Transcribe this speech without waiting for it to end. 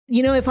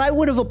if I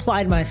would have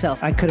applied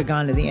myself, I could have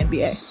gone to the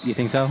NBA. You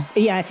think so?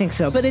 Yeah, I think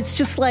so. But it's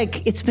just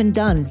like, it's been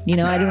done.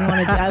 I didn't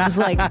want to, I was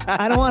like,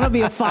 I don't want to be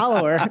a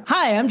follower.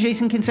 Hi, I'm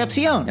Jason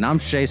Concepcion. And I'm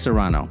Shea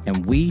Serrano.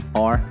 And we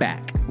are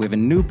back. We have a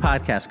new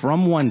podcast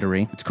from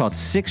Wondery. It's called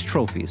Six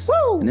Trophies.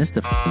 Woo! And it's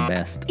the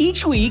best.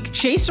 Each week,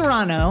 Shea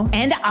Serrano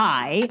and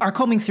I are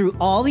combing through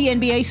all the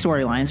NBA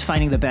storylines,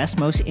 finding the best,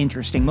 most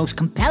interesting, most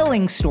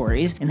compelling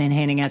stories, and then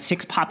handing out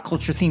 6 pop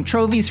culture themed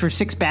trophies for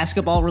 6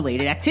 basketball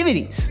related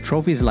activities.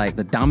 Trophies like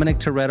the Dominic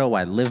Toretto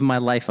I Live My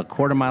Life a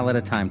Quarter Mile at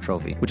a Time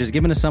trophy, which is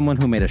given to someone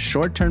who made a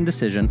short-term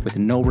decision with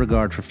no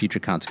regard for future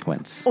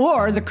consequence.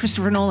 Or the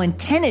Christopher Nolan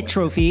Tenet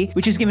trophy,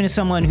 which is given to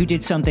someone who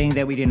did something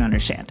that we didn't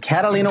understand.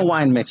 Catalina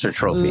Wine Mixer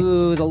trophy.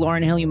 Ooh, the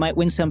Lauryn Hill, you might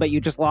win some, but you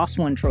just lost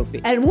one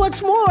trophy. And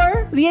what's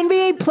more, the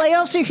NBA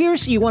playoffs are here,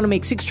 so you want to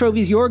make 6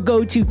 Trophies your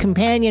go-to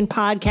companion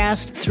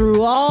podcast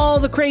through all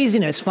the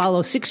craziness.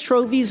 Follow 6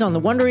 Trophies on the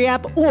Wondery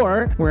app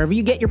or wherever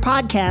you get your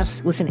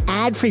podcasts. Listen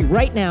ad-free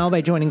right now by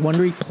joining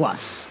Wondery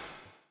Plus.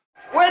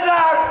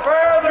 Without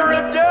further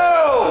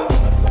ado!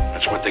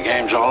 That's what the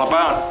game's all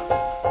about.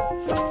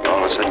 All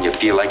of a sudden you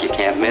feel like you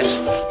can't miss.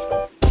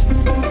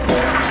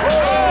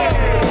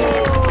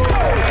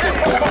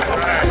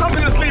 I'm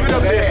just leave it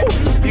up there.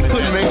 You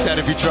couldn't make that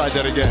if you tried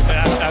that again.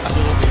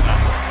 Absolutely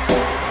not.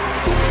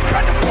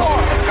 Spread the floor,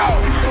 let's go!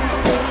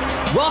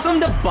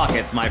 Welcome to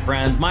Buckets, my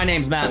friends. My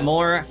name's Matt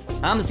Moore.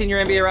 I'm the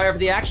senior NBA writer for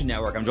the Action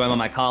Network. I'm joined by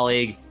my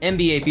colleague,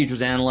 NBA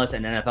futures analyst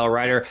and NFL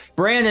writer,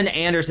 Brandon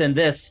Anderson.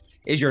 This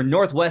is your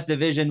Northwest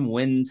Division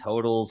win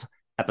totals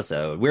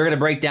episode. We're going to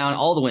break down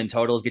all the win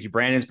totals, get you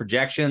Brandon's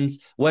projections,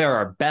 what are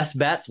our best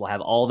bets. We'll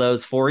have all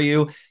those for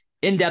you.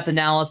 In-depth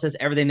analysis,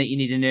 everything that you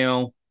need to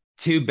know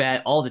to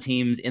bet all the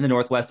teams in the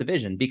Northwest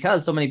Division,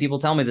 because so many people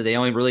tell me that they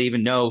don't really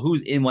even know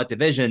who's in what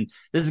division.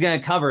 This is going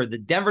to cover the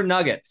Denver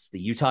Nuggets, the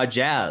Utah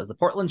Jazz, the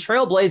Portland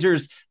Trail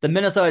Blazers, the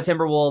Minnesota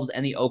Timberwolves,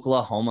 and the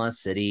Oklahoma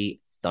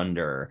City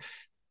Thunder.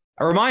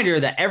 A reminder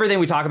that everything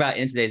we talk about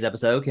in today's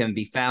episode can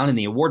be found in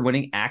the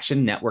award-winning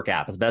Action Network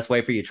app. It's the best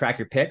way for you to track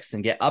your picks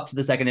and get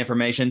up-to-the-second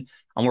information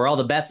on where all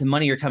the bets and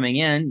money are coming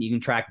in. You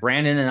can track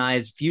Brandon and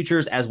I's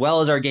futures as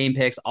well as our game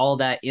picks, all of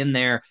that in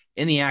there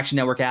in the Action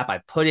Network app. I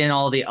put in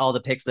all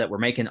the picks that we're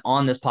making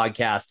on this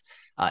podcast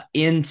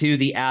into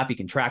the app. You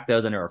can track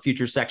those under our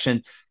futures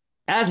section.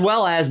 As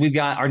well as we've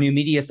got our new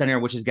media center,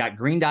 which has got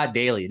Green Dot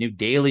Daily, a new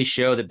daily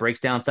show that breaks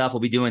down stuff. I'll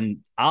be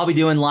doing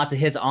lots of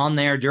hits on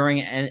there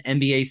during an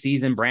NBA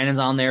season. Brandon's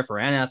on there for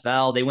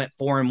NFL. They went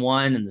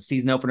 4-1 in the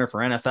season opener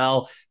for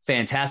NFL.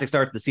 Fantastic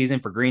start to the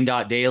season for Green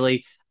Dot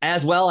Daily,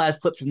 as well as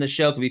clips from the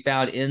show can be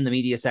found in the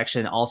media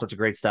section. All sorts of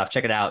great stuff.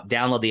 Check it out.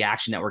 Download the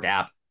Action Network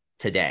app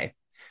today.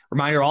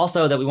 Reminder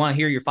also that we want to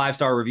hear your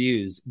 5-star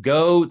reviews.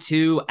 Go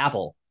to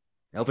Apple.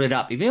 Open it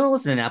up. If you don't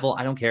listen to Apple,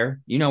 I don't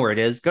care. You know where it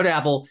is. Go to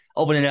Apple,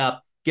 open it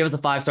up, give us a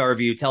 5-star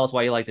review. Tell us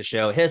why you like the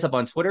show. Hit us up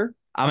on Twitter.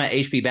 I'm at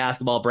HP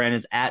Basketball.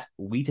 Brandon's at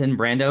Wheaton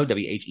Brando,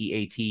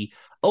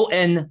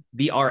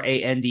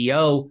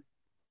 WheatonBrando.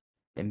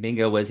 And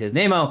bingo was his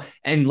name-o.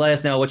 And let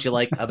us know what you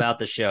like about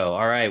the show.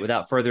 All right,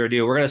 without further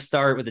ado, we're going to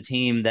start with a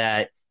team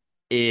that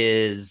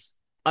is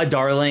a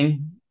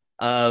darling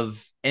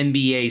of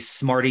NBA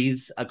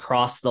smarties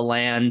across the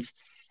land.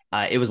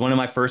 It was one of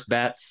my first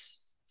bets.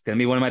 It's going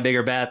to be one of my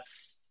bigger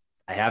bets.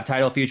 I have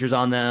title futures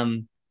on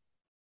them.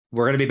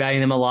 We're going to be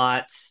betting them a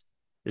lot.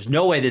 There's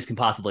no way this can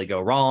possibly go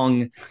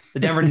wrong. The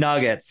Denver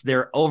Nuggets,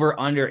 their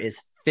over-under is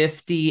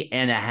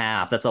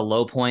 50.5. That's a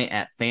low point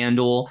at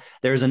FanDuel.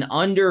 There's an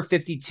under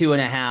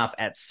 52.5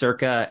 at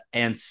Circa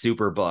and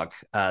Superbook.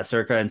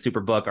 Circa and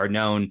Superbook are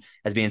known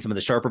as being some of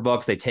the sharper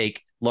books. They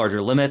take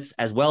larger limits,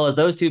 as well as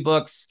those two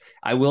books.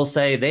 I will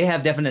say they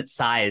have definite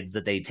sides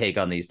that they take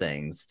on these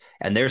things.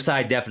 And their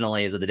side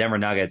definitely is that the Denver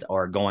Nuggets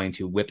are going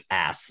to whip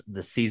ass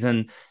this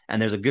season.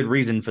 And there's a good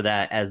reason for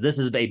that, as this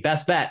is a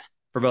best bet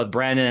for both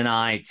Brandon and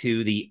I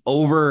to the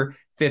over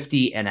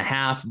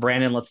 50.5.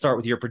 Brandon, let's start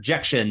with your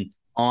projection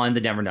on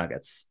the Denver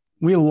Nuggets.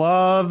 We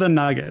love the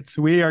Nuggets.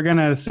 We are going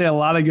to say a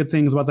lot of good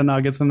things about the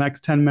Nuggets in the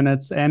next 10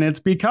 minutes. And it's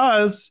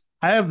because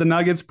I have the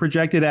Nuggets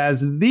projected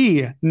as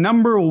the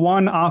number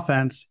 1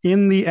 offense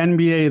in the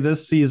NBA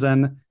this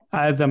season.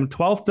 I have them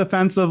 12th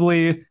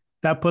defensively.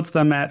 That puts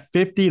them at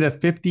 50 to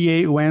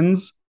 58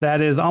 wins.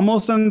 That is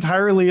almost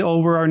entirely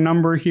over our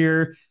number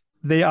here.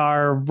 They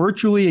are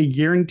virtually a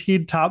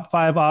guaranteed top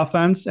 5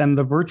 offense. And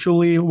the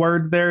virtually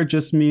word there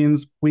just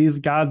means, please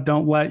God,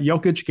 don't let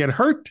Jokic get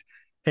hurt.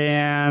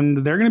 And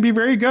they're going to be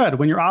very good.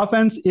 When your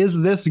offense is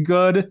this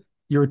good,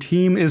 your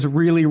team is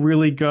really,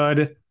 really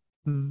good.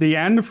 The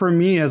end for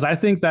me is I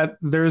think that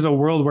there's a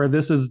world where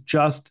this is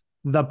just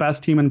the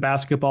best team in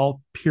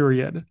basketball,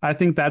 period. I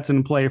think that's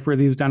in play for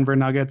these Denver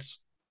Nuggets.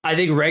 I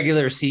think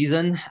regular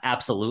season,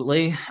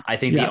 absolutely. I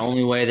think the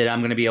only way that I'm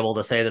going to be able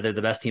to say that they're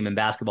the best team in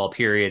basketball,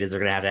 period, is they're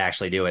going to have to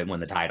actually do it and win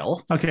the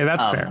title. Okay,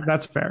 that's fair.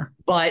 That's fair.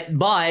 But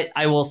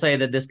I will say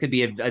that this could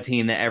be a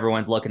team that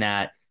everyone's looking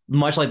at,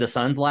 much like the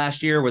Suns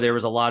last year, where there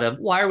was a lot of,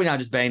 why are we not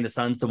just betting the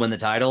Suns to win the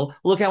title?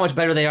 Look how much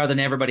better they are than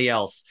everybody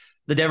else.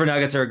 the Denver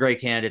Nuggets are a great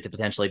candidate to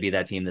potentially be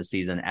that team this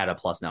season at a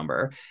plus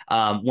number.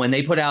 When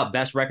they put out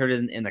best record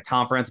in the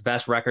conference,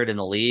 best record in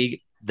the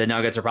league, the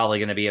Nuggets are probably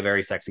going to be a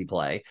very sexy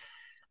play.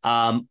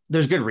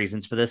 There's good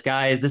reasons for this,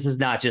 guys. This is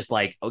not just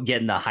like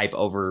getting the hype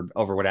over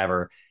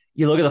whatever.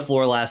 You look at the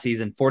floor last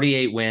season,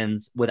 48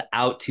 wins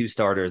without 2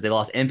 starters. They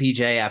lost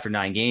MPJ after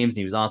 9 games, and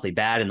he was honestly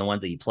bad in the ones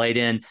that he played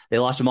in. They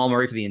lost Jamal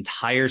Murray for the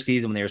entire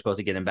season when they were supposed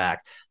to get him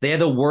back. They had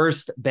the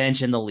worst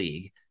bench in the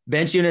league.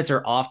 Bench units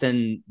are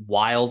often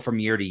wild from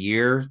year to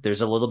year.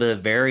 There's a little bit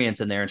of variance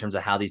in there in terms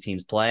of how these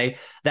teams play.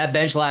 That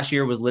bench last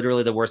year was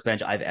literally the worst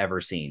bench I've ever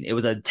seen. It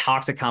was a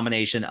toxic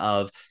combination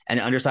of an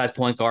undersized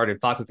point guard and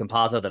Facu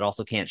Campazzo that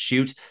also can't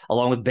shoot,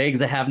 along with bigs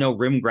that have no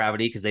rim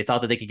gravity because they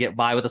thought that they could get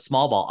by with a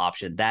small ball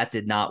option. That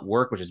did not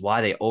work, which is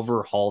why they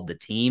overhauled the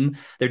team.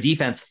 Their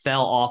defense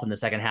fell off in the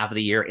second half of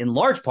the year, in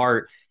large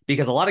part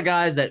because a lot of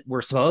guys that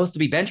were supposed to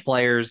be bench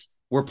players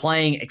were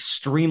playing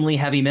extremely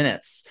heavy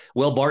minutes.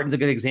 Will Barton's a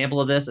good example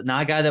of this.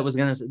 Not a guy that was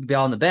going to be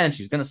on the bench.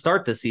 He was going to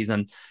start this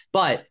season.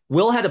 But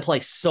Will had to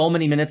play so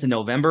many minutes in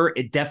November,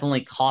 it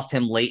definitely cost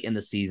him late in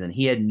the season.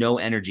 He had no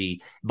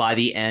energy by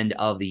the end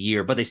of the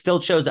year. But they still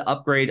chose to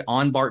upgrade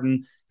on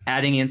Barton,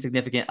 adding in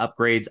significant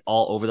upgrades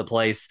all over the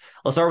place.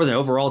 Let's start with an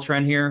overall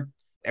trend here.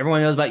 Everyone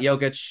knows about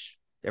Jokic.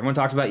 Everyone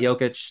talks about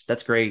Jokic.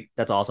 That's great.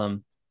 That's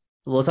awesome.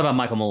 Let's talk about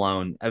Michael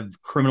Malone, a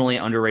criminally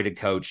underrated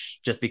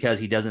coach, just because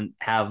he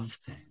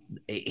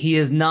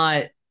is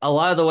not, a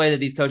lot of the way that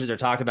these coaches are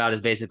talked about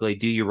is basically,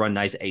 do you run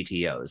nice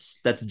ATOs?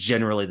 That's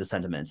generally the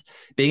sentiment.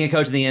 Being a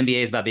coach in the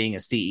NBA is about being a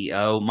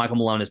CEO. Michael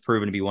Malone has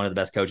proven to be one of the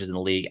best coaches in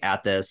the league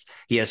at this.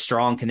 He has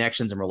strong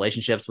connections and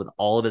relationships with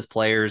all of his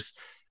players.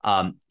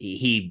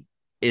 He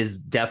is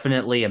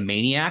definitely a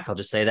maniac. I'll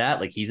just say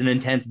that. Like, he's an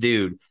intense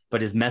dude,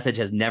 but his message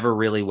has never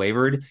really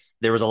wavered.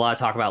 There was a lot of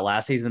talk about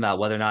last season about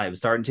whether or not it was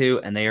starting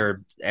to,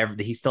 and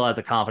he still has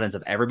the confidence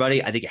of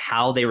everybody. I think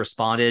how they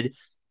responded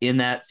in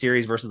that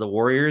series versus the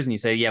Warriors, and you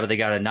say, yeah, but they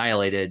got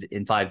annihilated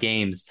in 5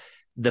 games.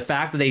 The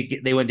fact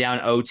that they went down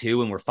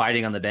 0-2 and were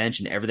fighting on the bench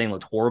and everything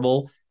looked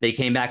horrible. They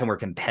came back and were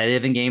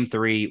competitive in game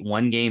 3,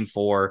 won game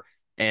 4,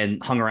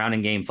 and hung around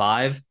in game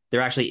 5. There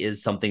actually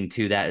is something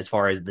to that as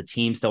far as the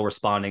team still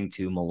responding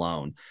to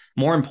Malone.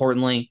 More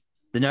importantly,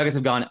 the Nuggets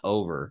have gone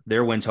over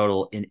their win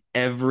total in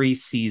every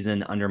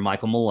season under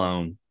Michael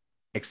Malone,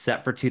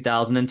 except for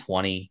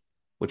 2020,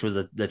 which was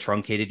the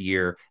truncated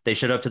year. They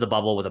showed up to the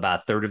bubble with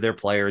about a third of their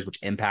players, which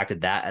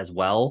impacted that as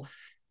well.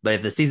 But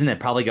if the season had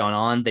probably gone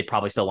on, they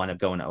probably still wind up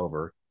going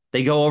over.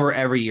 They go over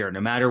every year, no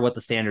matter what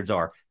the standards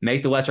are.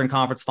 Make the Western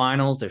Conference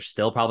Finals, they're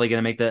still probably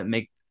going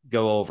to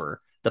go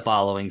over the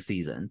following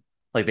season.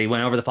 Like, they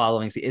went over the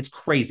following season. It's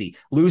crazy.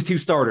 Lose 2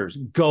 starters,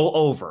 go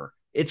over.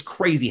 It's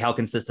crazy how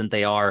consistent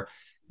they are.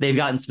 They've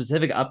gotten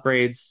specific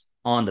upgrades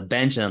on the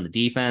bench and on the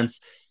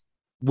defense.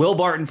 Will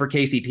Barton for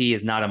KCP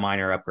is not a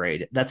minor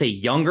upgrade. That's a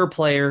younger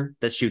player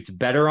that shoots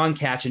better on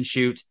catch and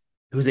shoot,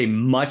 who's a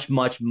much,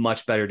 much,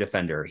 much better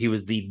defender. He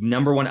was the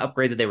number 1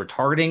 upgrade that they were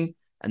targeting,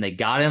 and they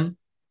got him.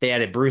 They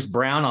added Bruce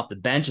Brown off the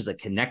bench as a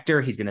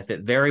connector. He's going to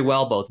fit very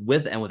well both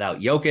with and without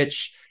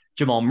Jokic.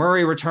 Jamal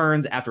Murray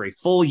returns after a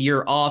full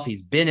year off.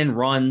 He's been in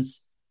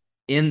runs.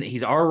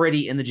 He's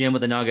already in the gym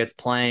with the Nuggets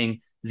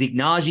playing. Zeke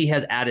Naji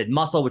has added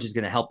muscle, which is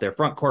going to help their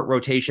front court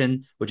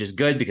rotation, which is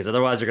good because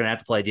otherwise they're going to have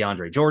to play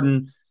DeAndre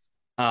Jordan.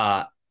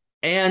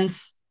 And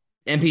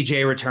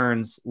MPJ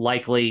returns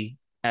likely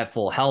at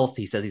full health.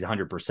 He says he's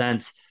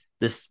 100%.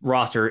 This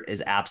roster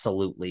is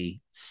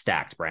absolutely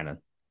stacked, Brandon.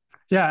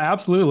 Yeah,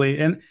 absolutely.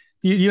 And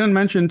you didn't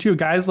mention, too,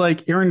 guys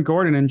like Aaron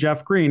Gordon and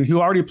Jeff Green,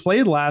 who already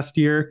played last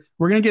year.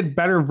 We're going to get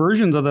better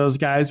versions of those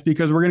guys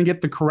because we're going to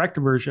get the correct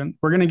version.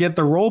 We're going to get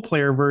the role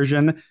player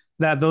version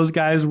that those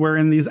guys were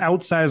in these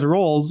outsized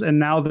roles, and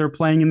now they're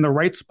playing in the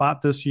right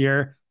spot this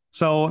year.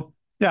 So,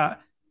 yeah,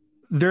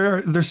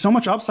 there's so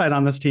much upside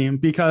on this team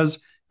because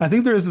I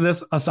think there's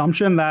this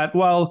assumption that,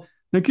 well,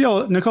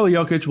 Nikola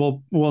Jokic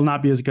will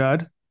not be as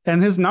good,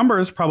 and his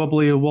numbers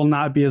probably will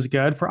not be as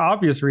good for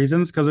obvious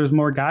reasons because there's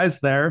more guys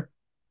there.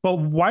 But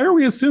why are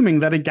we assuming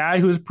that a guy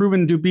who has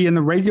proven to be in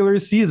the regular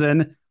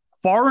season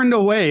far and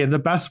away the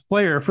best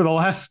player for the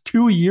last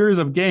 2 years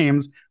of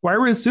games, why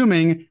are we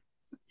assuming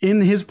in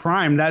his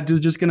prime that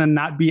dude's just going to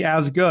not be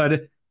as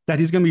good, that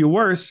he's going to be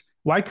worse?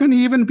 Why couldn't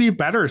he even be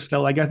better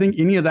still? Like, I think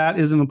any of that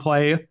is in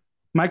play.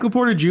 Michael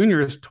Porter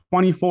Jr. is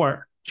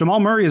 24. Jamal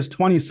Murray is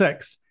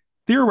 26.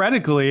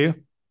 Theoretically,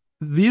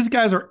 these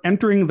guys are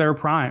entering their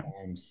prime.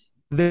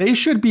 They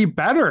should be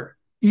better.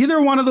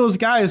 Either one of those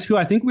guys, who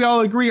I think we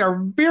all agree are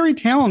very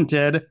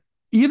talented,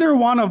 either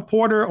one of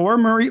Porter or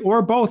Murray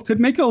or both could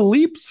make a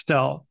leap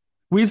still.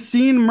 We've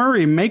seen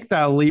Murray make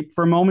that leap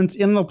for moments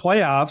in the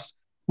playoffs.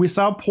 We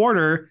saw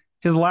Porter,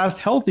 his last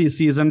healthy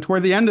season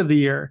toward the end of the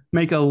year,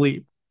 make a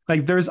leap.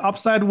 Like, there's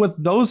upside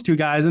with those 2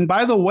 guys. And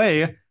by the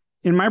way,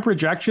 in my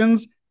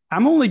projections,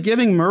 I'm only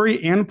giving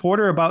Murray and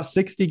Porter about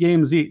 60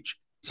 games each.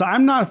 So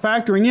I'm not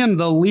factoring in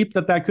the leap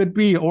that could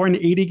be, or an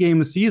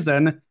 80-game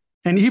season.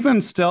 And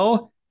even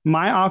still,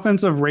 my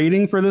offensive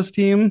rating for this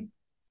team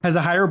has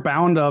a higher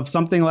bound of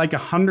something like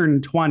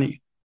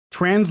 120.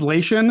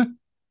 Translation,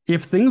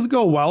 if things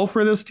go well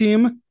for this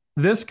team,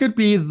 this could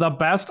be the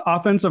best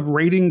offensive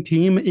rating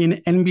team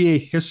in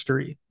NBA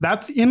history.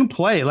 That's in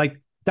play.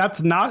 Like,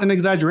 that's not an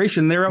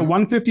exaggeration. They were at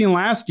 115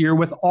 last year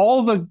with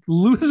all the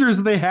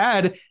losers they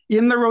had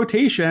in the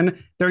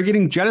rotation. They're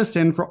getting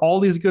jettisoned for all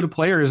these good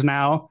players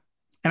now.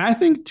 And I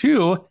think,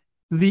 too,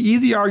 the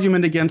easy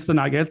argument against the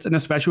Nuggets, and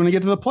especially when you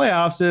get to the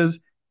playoffs, is,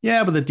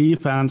 yeah, but the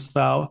defense,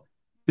 though.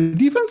 The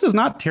defense is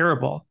not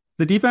terrible.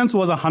 The defense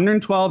was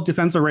 112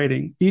 defensive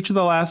rating each of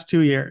the last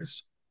 2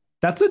 years.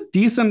 That's a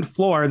decent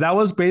floor. That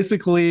was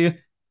basically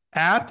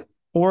at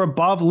or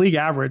above league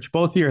average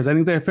both years. I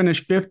think they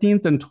finished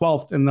 15th and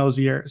 12th in those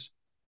years.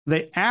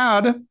 They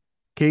add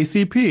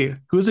KCP,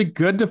 who's a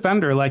good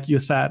defender, like you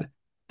said.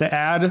 They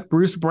add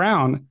Bruce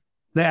Brown.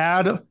 They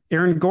add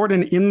Aaron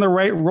Gordon in the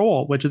right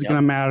role, which is going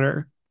to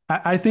matter.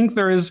 I think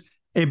there is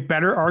a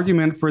better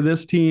argument for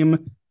this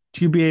team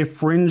to be a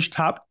fringe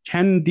top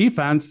 10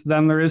 defense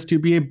than there is to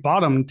be a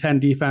bottom 10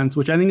 defense,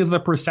 which I think is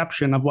the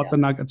perception of what the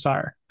Nuggets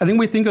are. I think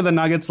we think of the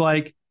Nuggets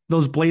like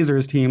those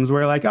Blazers teams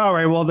where like, all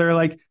right, well, they're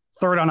like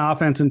third on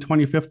offense and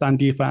 25th on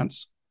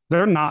defense.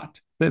 They're not.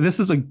 This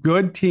is a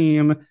good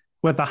team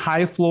with a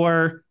high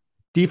floor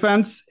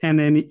defense and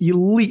an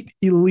elite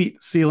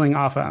ceiling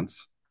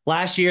offense.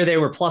 Last year, they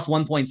were plus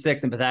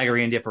 1.6 in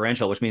Pythagorean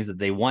differential, which means that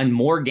they won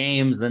more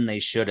games than they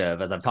should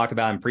have. As I've talked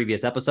about in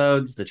previous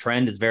episodes, the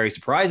trend is very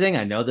surprising.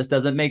 I know this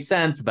doesn't make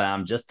sense, but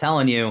I'm just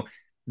telling you,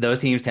 those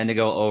teams tend to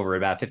go over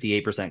about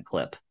 58%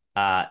 clip.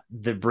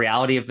 The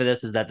reality of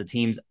this is that the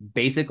teams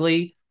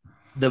basically,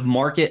 the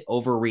market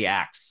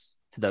overreacts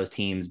to those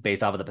teams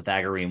based off of the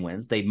Pythagorean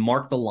wins. They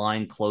mark the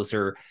line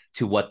closer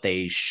to what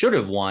they should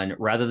have won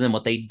rather than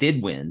what they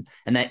did win.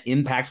 And that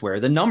impacts where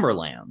the number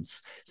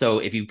lands. So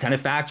if you kind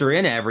of factor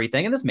in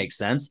everything, and this makes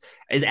sense,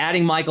 is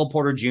adding Michael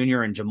Porter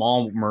Jr. and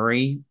Jamal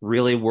Murray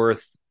really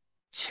worth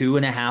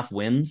 2.5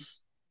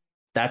 wins?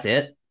 That's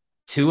it.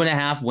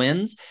 2.5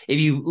 wins. If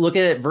you look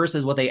at it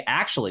versus what they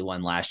actually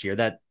won last year,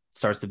 that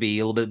starts to be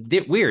a little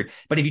bit weird.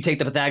 But if you take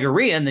the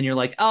Pythagorean, then you're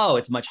like, oh,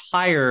 it's much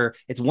higher.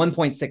 It's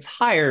 1.6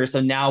 higher. So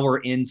now we're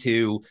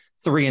into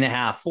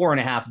 3.5,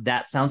 4.5.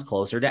 That sounds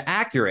closer to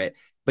accurate,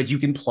 but you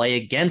can play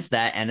against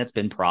that. And it's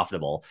been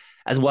profitable,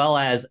 as well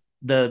as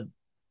the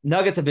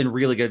Nuggets have been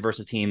really good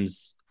versus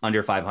teams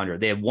under 500.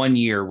 They have 1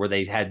 year where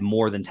they had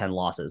more than 10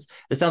 losses.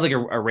 This sounds like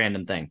a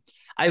random thing.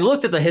 I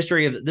looked at the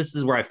history of, this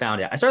is where I found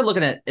it. I started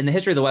looking at in the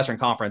history of the Western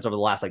Conference over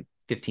the last like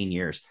 15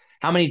 years,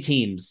 how many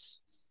teams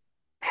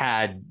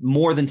had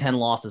more than 10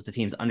 losses to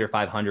teams under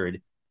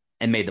 500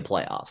 and made the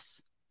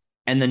playoffs.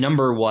 And the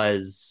number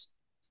was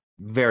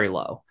very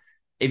low.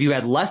 If you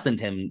had less than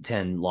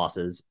 10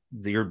 losses,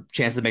 your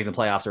chances of making the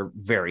playoffs are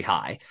very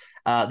high.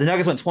 The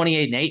Nuggets went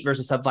 28-8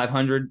 versus sub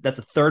 500. That's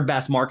the third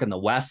best mark in the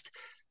West.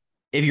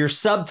 If you're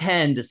sub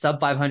 10 to sub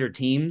 500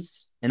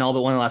 teams in all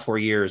but one of the last 4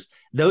 years,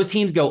 those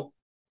teams go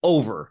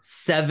over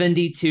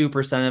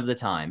 72% of the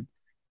time.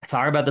 I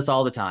talk about this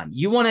all the time.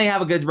 You want to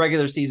have a good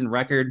regular season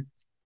record,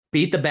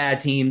 beat the bad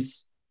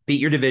teams,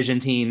 beat your division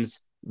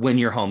teams, win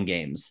your home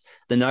games.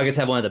 The Nuggets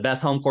have one of the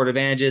best home court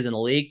advantages in the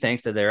league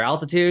thanks to their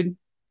altitude.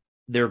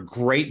 They're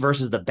great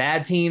versus the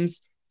bad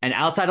teams. And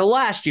outside of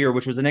last year,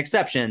 which was an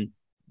exception,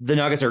 the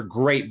Nuggets are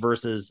great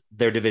versus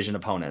their division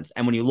opponents.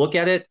 And when you look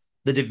at it,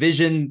 the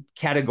division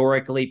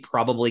categorically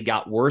probably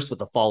got worse with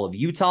the fall of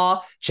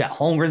Utah. Chet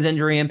Holmgren's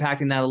injury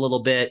impacting that a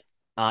little bit.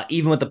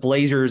 Even with the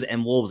Blazers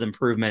and Wolves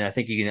improvement, I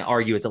think you can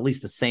argue it's at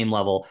least the same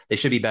level. They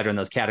should be better in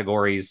those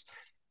categories.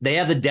 They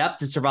have the depth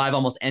to survive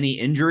almost any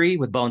injury,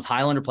 with Bones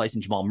Highland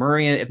replacing Jamal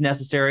Murray if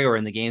necessary, or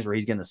in the games where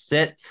he's going to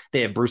sit.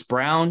 They have Bruce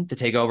Brown to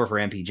take over for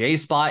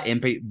MPJ's spot.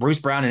 Bruce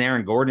Brown and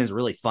Aaron Gordon is a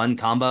really fun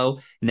combo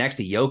next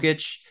to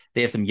Jokic.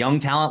 They have some young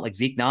talent like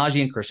Zeke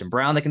Naji and Christian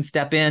Brown that can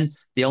step in.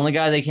 The only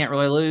guy they can't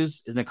really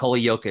lose is Nikola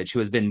Jokic, who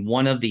has been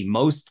one of the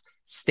most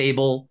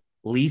stable,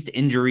 least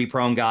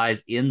injury-prone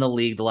guys in the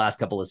league the last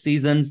couple of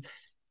seasons.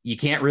 You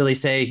can't really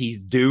say he's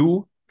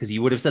due, because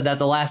you would have said that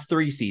the last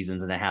 3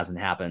 seasons and it hasn't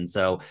happened.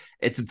 So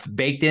it's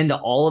baked into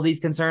all of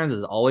these concerns.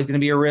 There's always going to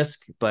be a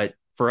risk, but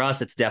for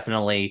us, it's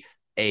definitely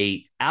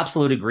a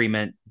absolute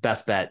agreement,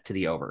 best bet to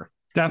the over.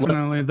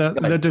 Definitely.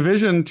 The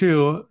division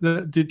too.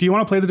 Do you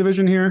want to play the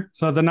division here?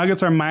 So the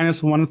Nuggets are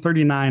minus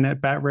 139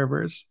 at Bet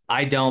Rivers.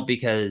 I don't,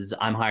 because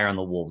I'm higher on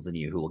the Wolves than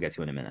you, who we'll get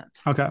to in a minute.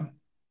 Okay.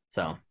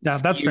 So yeah,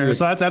 that's fair.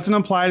 So that's an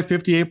implied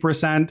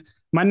 58%.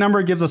 My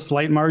number gives a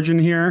slight margin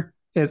here.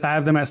 I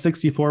have them at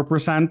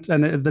 64%,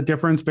 and the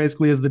difference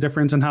basically is the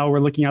difference in how we're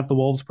looking at the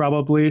Wolves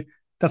probably.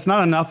 That's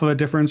not enough of a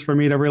difference for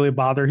me to really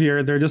bother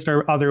here. There just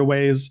are other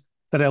ways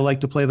that I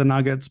like to play the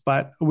Nuggets,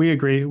 but we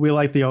agree. We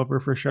like the over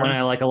for sure. One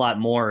I like a lot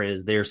more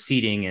is their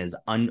seating is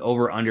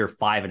over under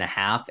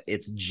 5.5.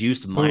 It's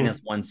juiced minus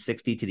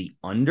 160 to the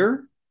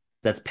under.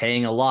 That's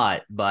paying a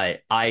lot,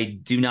 but I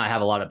do not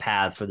have a lot of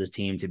paths for this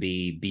team to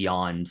be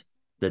beyond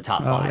the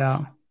top 5.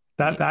 Yeah.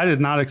 I did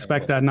not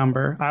expect that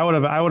number. I would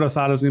have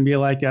thought it was going to be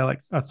like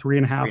a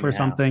 3.5 or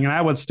something, and I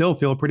would still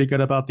feel pretty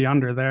good about the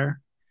under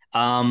there.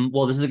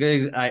 Well, this is a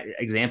good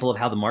example of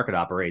how the market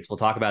operates. We'll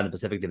talk about in the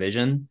Pacific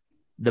Division.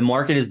 the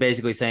market is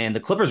basically saying the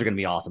Clippers are going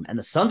to be awesome and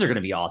the Suns are going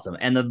to be awesome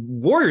and the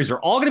Warriors are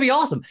all going to be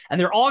awesome and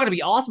they're all going to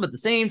be awesome at the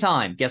same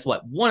time. Guess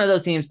what? One of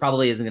those teams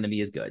probably isn't going to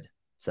be as good.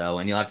 So,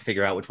 and you'll have to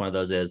figure out which one of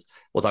those is.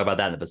 We'll talk about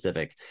that in the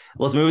Pacific.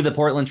 Let's move to the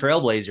Portland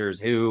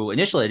Trailblazers, who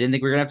initially I didn't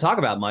think we were going to talk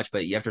about much,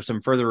 but after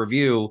some further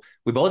review,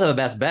 we both have a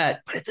best bet,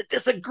 but it's a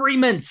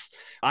disagreement.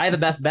 I have a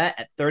best bet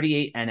at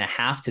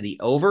 38.5 to the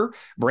over.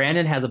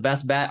 Brandon has a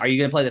best bet. Are you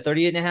going to play the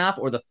 38.5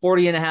 or the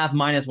 40.5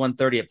 minus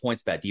 130 at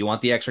points bet? Do you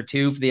want the extra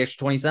 2 for the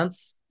extra 20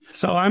 cents?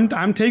 So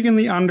I'm taking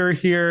the under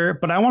here,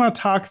 but I want to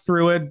talk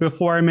through it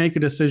before I make a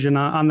decision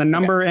on the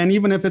number. Okay. And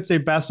even if it's a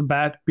best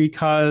bet,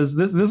 because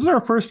this is our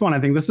first one, I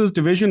think this is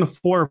Division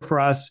 4 for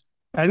us.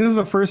 I think this is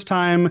the first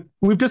time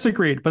we've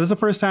disagreed, but this is the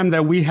first time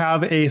that we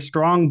have a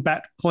strong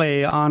bet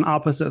play on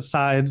opposite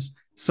sides.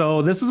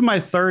 So this is my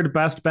third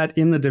best bet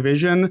in the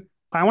division.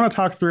 I want to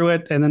talk through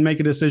it and then make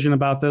a decision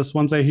about this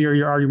once I hear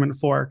your argument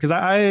for, because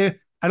I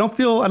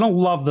don't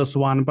love this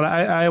one, but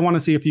I want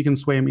to see if you can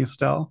sway me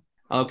still.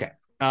 Okay.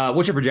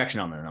 What's your projection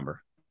on that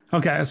number?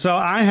 Okay, so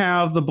I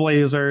have the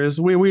Blazers.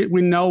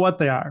 We know what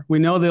they are. We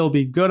know they'll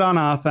be good on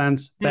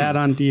offense, bad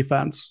on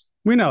defense.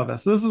 We know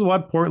this. This is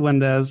what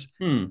Portland is.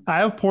 I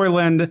have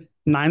Portland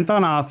 9th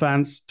on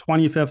offense,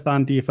 25th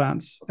on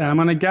defense. And I'm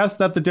going to guess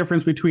that the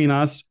difference between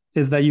us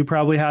is that you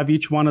probably have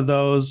each one of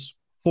those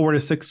 4 to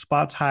 6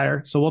 spots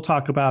higher. So we'll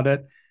talk about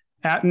it.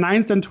 At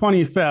 9th and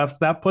 25th,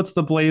 that puts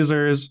the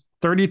Blazers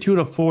 32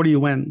 to 40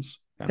 wins.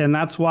 And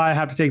that's why I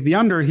have to take the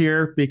under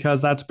here,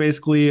 because that's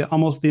basically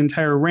almost the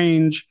entire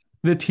range.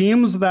 The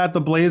teams that the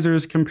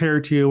Blazers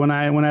compare to, when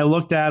I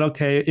looked at,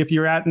 okay, if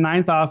you're at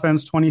 9th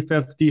offense,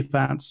 25th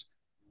defense,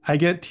 I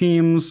get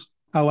teams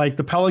like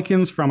the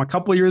Pelicans from a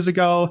couple of years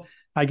ago.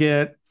 I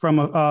get from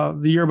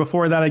the year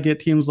before that, I get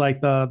teams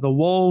like the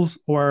Wolves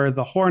or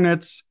the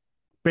Hornets.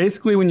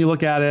 Basically, when you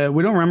look at it,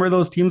 we don't remember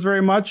those teams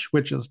very much,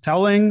 which is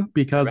telling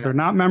because they're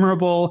not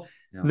memorable.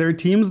 Yeah. They're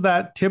teams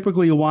that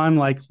typically won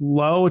like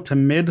low to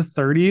mid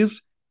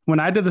 30s. When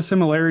I did the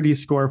similarity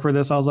score for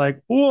this, I was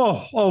like,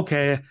 whoa,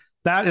 okay,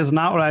 that is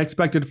not what I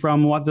expected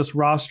from what this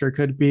roster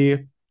could be.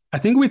 I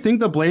think we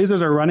think the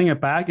Blazers are running it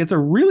back. It's a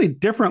really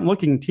different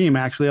looking team,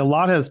 actually. A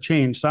lot has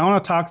changed. So I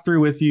want to talk through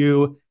with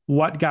you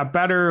what got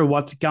better,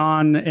 what's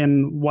gone,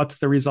 and what's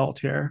the result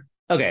here.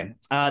 Okay.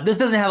 This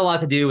doesn't have a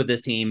lot to do with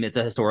this team. It's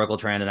a historical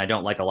trend, and I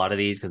don't like a lot of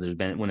these because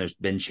when there's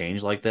been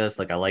change like this,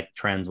 like I like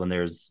trends when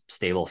there's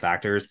stable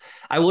factors.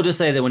 I will just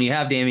say that when you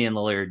have Damian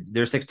Lillard,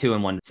 they're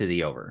 6-2-1 to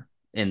the over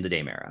in the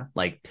Dame era.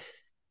 Like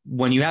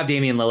when you have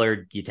Damian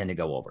Lillard, you tend to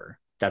go over.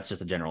 That's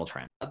just a general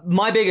trend.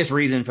 My biggest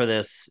reason for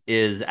this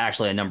is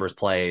actually a numbers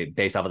play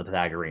based off of the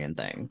Pythagorean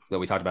thing that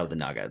we talked about with the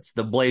Nuggets.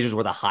 The Blazers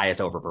were the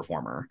highest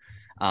overperformer.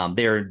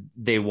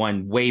 They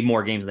won way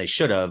more games than they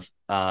should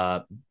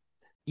have.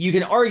 You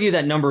can argue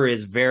that number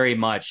is very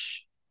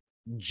much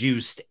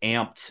juiced,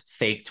 amped,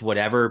 faked,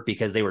 whatever,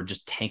 because they were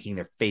just tanking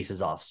their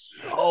faces off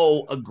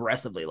so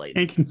aggressively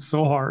lately. Tanking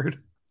so hard.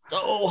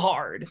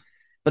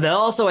 But that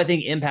also, I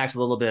think, impacts a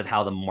little bit of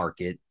how the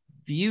market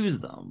views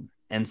them.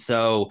 And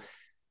so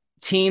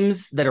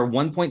teams that are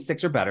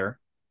 1.6 or better,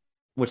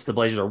 which the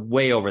Blazers are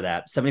way over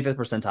that, 75th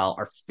percentile,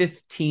 are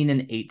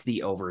 15-8 to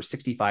the over,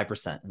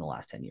 65% in the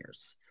last 10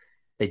 years.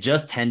 They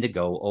just tend to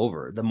go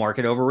over. The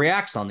market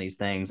overreacts on these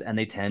things, and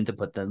they tend to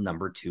put the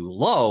number too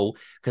low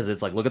because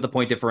it's like, look at the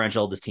point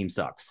differential. This team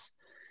sucks.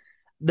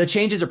 The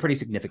changes are pretty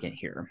significant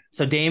here.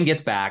 So Dame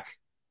gets back,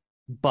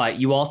 but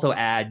you also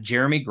add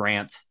Jeremy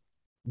Grant.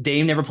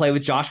 Dame never played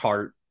with Josh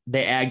Hart.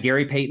 They add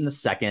Gary Payton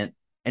II,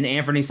 and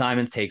Anthony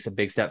Simons takes a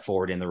big step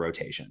forward in the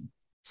rotation.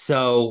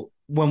 So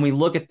when we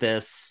look at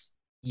this,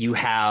 you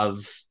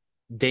have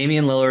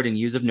Damian Lillard and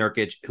Yusuf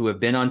Nurkic, who have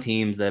been on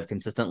teams that have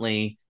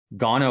consistently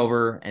gone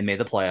over and made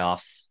the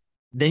playoffs.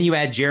 Then you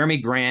add Jeremy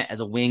Grant as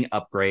a wing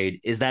upgrade.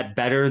 Is that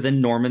better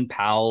than Norman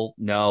Powell?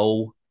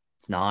 No,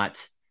 it's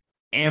not.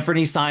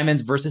 Anthony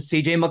Simons versus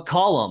CJ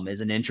McCollum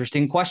is an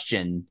interesting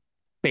question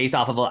based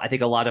off of, I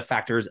think, a lot of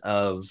factors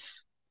of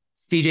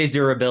CJ's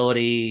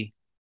durability,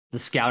 the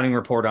scouting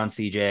report on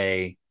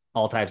CJ,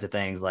 all types of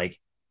things. Like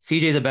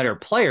CJ's a better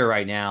player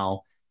right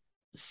now.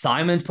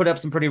 Simons put up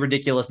some pretty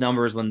ridiculous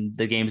numbers when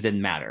the games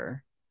didn't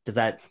matter. Does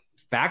that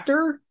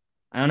factor?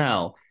 I don't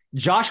know.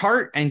 Josh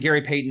Hart and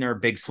Gary Payton are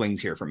big swings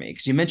here for me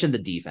because you mentioned the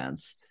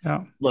defense.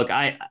 Yeah. Look,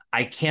 I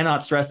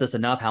cannot stress this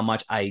enough how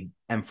much I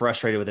am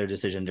frustrated with their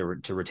decision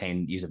to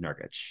retain Yusuf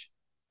Nurkic.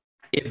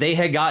 If they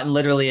had gotten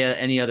literally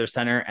any other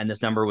center and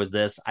this number was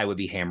this, I would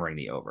be hammering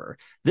the over.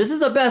 This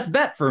is a best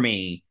bet for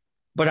me,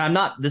 but I'm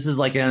not. This is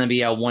like going to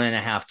be a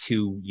 1.5,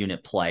 2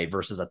 unit play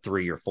versus a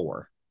 3 or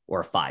 4 or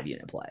a 5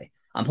 unit play.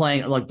 I'm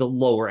playing like the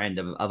lower end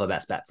of a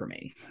best bet for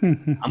me.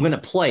 I'm going to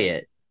play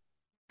it.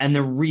 And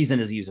the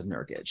reason is Yusuf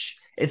Nurkic.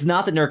 It's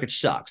not that Nurkic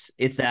sucks.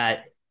 It's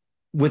that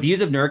with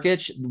Yusuf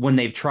Nurkic, when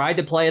they've tried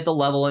to play at the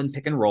level and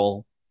pick and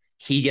roll,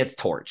 he gets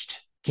torched.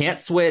 Can't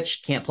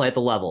switch, can't play at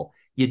the level.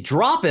 You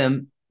drop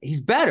him,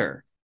 he's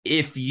better.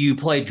 If you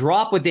play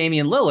drop with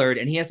Damian Lillard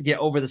and he has to get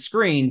over the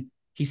screen,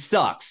 he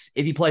sucks.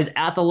 If he plays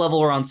at the level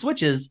or on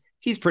switches,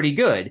 he's pretty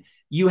good.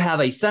 you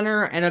have a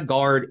center and a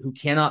guard who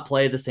cannot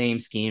play the same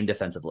scheme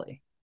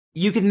defensively.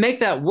 You can make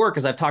that work,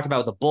 as I've talked about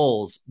with the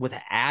Bulls, with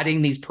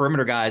adding these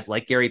perimeter guys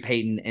like Gary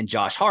Payton and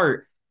Josh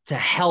Hart to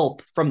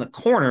help from the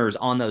corners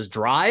on those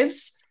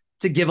drives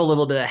to give a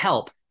little bit of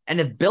help. And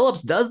if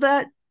Billups does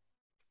that,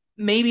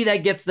 maybe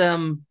that gets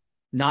them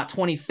not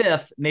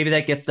 25th, maybe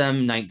that gets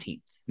them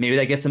 19th, maybe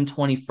that gets them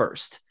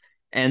 21st.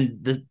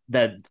 And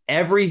the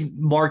every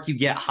mark you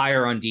get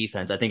higher on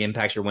defense, I think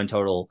impacts your win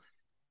total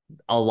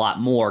a lot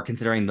more,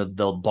 considering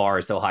the bar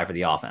is so high for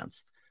the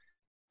offense.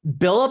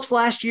 Billups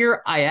last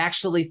year, I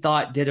actually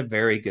thought did a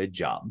very good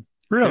job.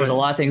 Really? There's a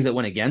lot of things that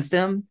went against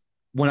him.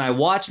 When I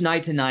watch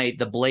night to night,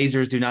 the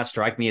Blazers do not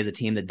strike me as a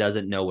team that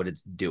doesn't know what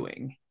it's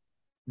doing.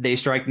 They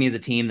strike me as a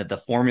team that the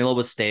formula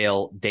was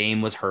stale.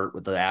 Dame was hurt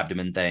with the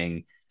abdomen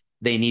thing.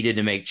 They needed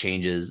to make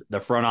changes. The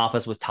front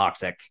office was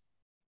toxic.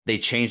 They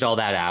changed all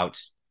that out.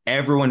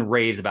 Everyone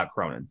raves about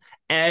Cronin.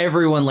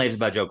 Everyone raves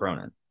about Joe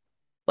Cronin.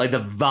 Like, the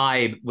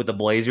vibe with the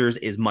Blazers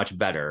is much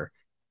better.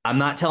 I'm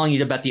not telling you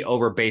to bet the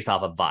over based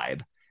off of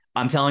vibe.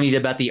 I'm telling you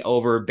to bet the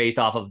over based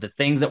off of the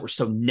things that were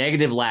so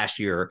negative last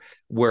year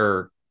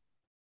were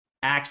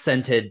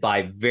accented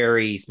by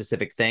very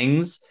specific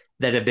things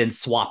that have been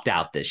swapped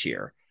out this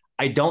year.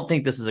 I don't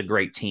think this is a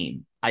great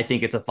team. I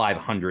think it's a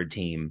 500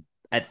 team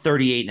at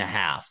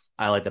 38.5.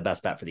 I like the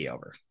best bet for the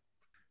over.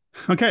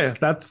 Okay,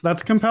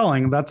 that's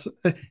compelling.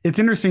 It's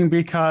interesting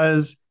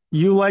because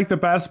you like the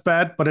best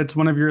bet, but it's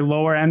one of your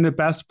lower end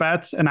best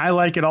bets, and I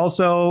like it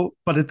also,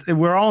 but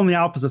we're all on the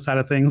opposite side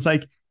of things.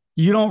 Like,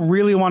 you don't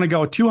really want to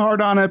go too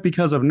hard on it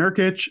because of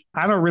Nurkic.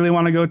 I don't really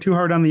want to go too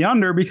hard on the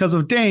under because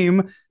of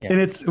Dame,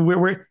 and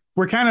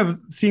we're kind of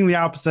seeing the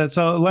opposite.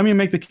 So let me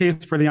make the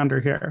case for the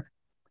under here.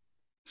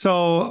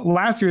 So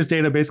last year's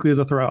data basically is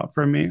a throwout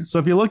for me. So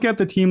if you look at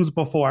the teams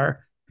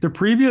before, the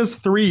previous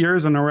 3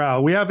 years in a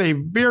row, we have a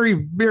very,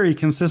 very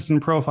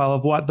consistent profile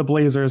of what the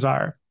Blazers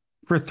are.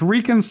 For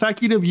 3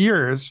 consecutive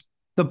years,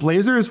 the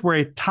Blazers were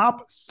a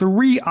top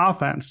 3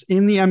 offense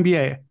in the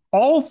NBA.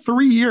 All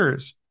 3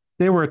 years,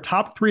 they were a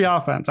top 3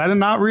 offense. I did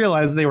not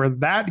realize they were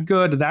that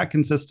good that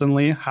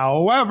consistently.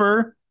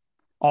 However,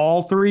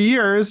 all 3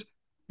 years,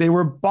 they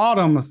were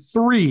bottom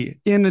 3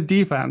 in the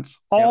defense.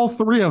 All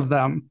 3 of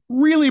them.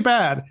 Really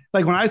bad.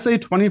 Like, when I say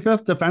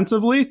 25th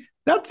defensively,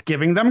 that's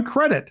giving them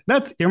credit.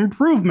 That's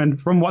improvement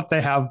from what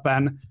they have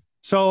been.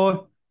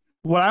 So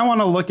what I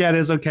want to look at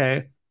is,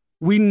 okay,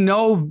 we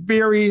know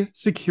very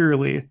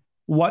securely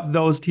what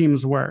those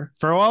teams were.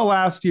 Throw out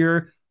last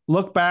year,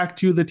 look back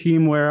to the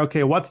team where,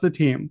 okay, what's the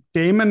team?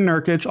 Dame and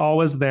Nurkic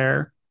always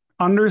there.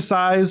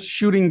 Undersized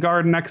shooting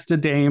guard next to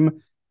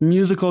Dame,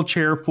 musical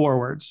chair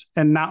forwards,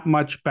 and not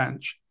much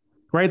bench.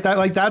 Right?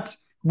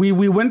 We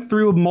went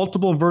through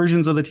multiple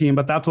versions of the team,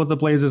 but that's what the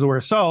Blazers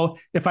were. So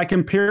if I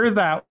compare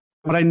that,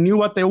 what I knew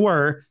what they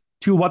were,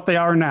 to what they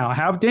are now, I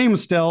have Dame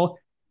still,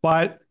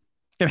 but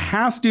it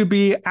has to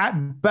be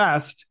at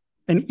best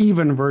an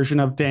even version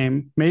of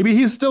Dame. Maybe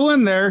he's still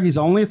in there. He's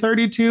only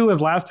 32.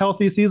 His last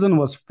healthy season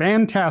was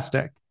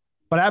fantastic.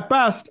 But at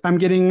best, I'm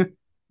getting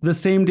the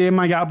same Dame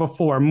I got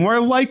before. More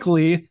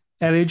likely,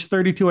 at age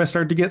 32, I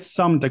start to get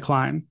some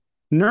decline.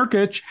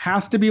 Nurkic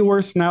has to be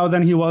worse now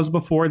than he was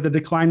before. The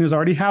decline is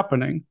already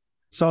happening.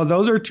 So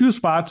those are 2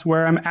 spots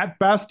where I'm at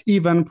best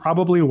even,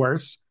 probably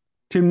worse.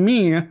 To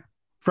me,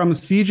 from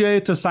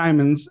CJ to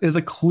Simons is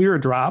a clear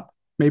drop.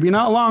 Maybe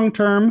not long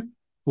term.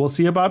 We'll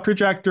see about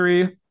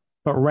trajectory.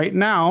 But right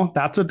now,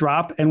 that's a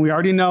drop. And we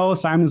already know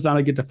Simon's not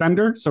a good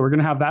defender. So we're going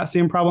to have that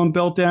same problem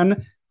built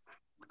in.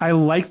 I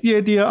like the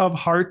idea of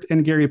Hart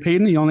and Gary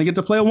Payton. You only get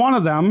to play one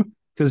of them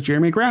because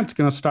Jeremy Grant's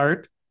going to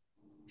start.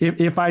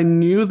 If I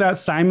knew that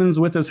Simons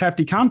with his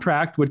hefty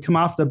contract would come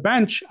off the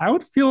bench, I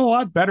would feel a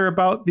lot better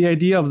about the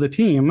idea of the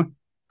team.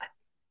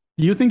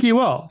 You think he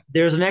will?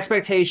 There's an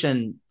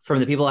expectation from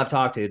the people I've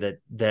talked to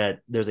that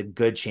there's a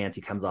good chance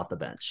he comes off the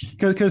bench.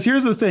 Because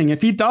here's the thing.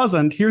 If he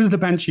doesn't, here's the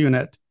bench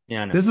unit.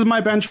 Yeah, this is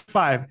my bench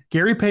 5.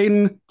 Gary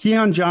Payton,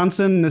 Keon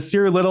Johnson,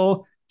 Nasir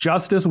Little,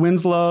 Justice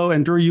Winslow,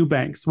 and Drew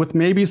Eubanks, with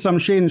maybe some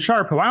Shaedon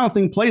Sharpe, who I don't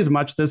think plays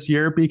much this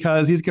year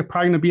because he's probably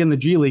going to be in the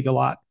G League a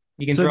lot.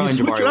 You can so throw if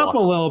you switch it up a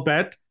little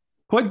bit,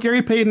 put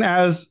Gary Payton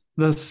as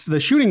the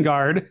shooting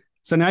guard.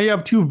 So now you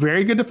have 2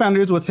 very good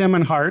defenders with him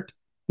and Hart.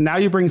 Now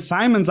you bring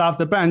Simons off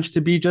the bench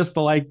to be just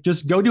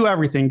just go do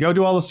everything, go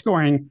do all the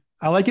scoring.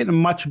 I like it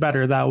much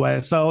better that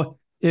way. So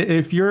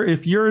if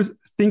you're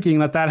thinking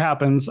that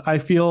happens, I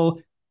feel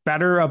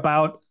better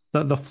about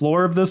the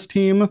floor of this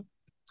team.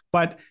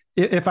 But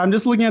if I'm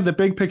just looking at the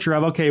big picture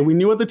of, okay, we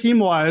knew what the team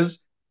was,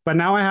 but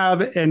now I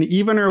have an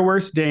even or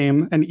worse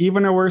Dame, an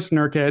even or worse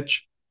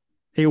Nurkic,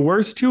 a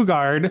worse 2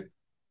 guard.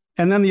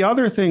 And then the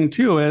other thing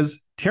too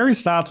is Terry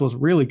Stotts was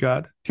really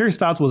good. Terry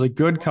Stotts was a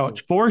good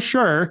coach for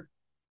sure.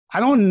 I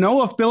don't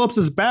know if Billups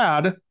is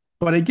bad,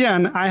 but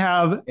again, I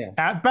have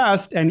at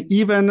best an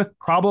even,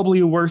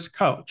 probably worse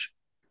coach.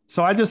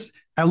 So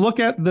I look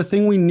at the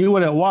thing we knew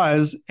what it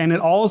was, and it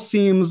all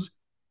seems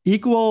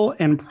equal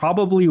and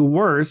probably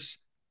worse.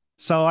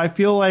 So I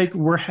feel like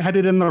we're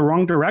headed in the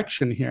wrong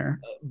direction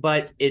here.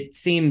 But it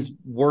seems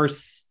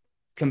worse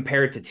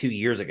compared to 2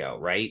 years ago,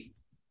 right?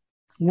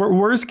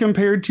 worse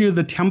compared to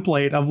the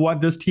template of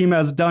what this team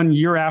has done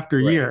year after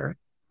year.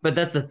 But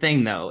that's the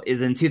thing, though,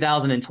 is in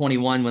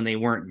 2021, when they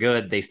weren't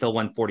good, they still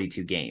won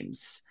 42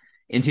 games.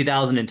 In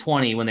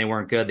 2020, when they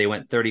weren't good, they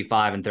went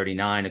 35 and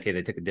 39. Okay,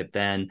 they took a dip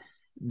then.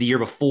 The year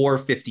before,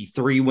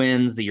 53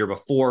 wins. The year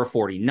before,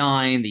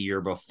 49. The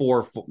year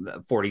before,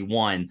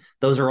 41.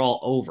 Those are all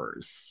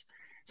overs.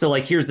 So,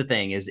 like, here's the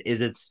thing: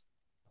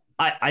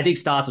 I think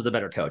Stotts was a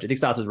better coach. I think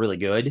Stotts was really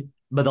good,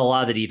 but a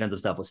lot of the defensive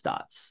stuff was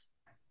Stotts.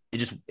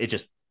 And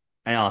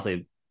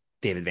honestly,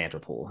 David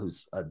Vanterpool,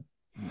 who's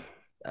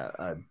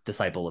a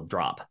disciple of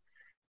drop.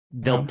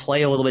 They'll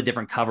play a little bit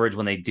different coverage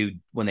when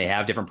they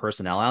have different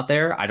personnel out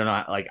there. I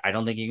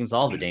don't think he can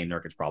solve the Dame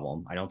Nurkic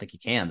problem. I don't think he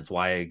can. That's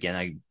why, again,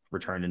 I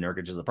return to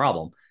Nurkic as a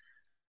problem.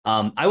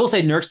 I will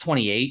say Nurk's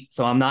 28,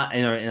 so I'm not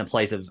in a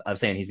place of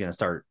saying he's going to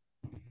start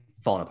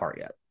falling apart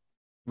yet.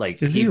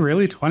 Like, is he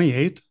really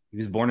 28? He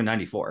was born in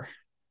 94.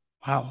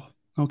 Wow.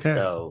 Okay.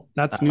 So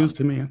that's news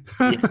to me.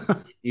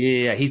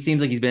 yeah, he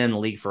seems like he's been in the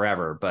league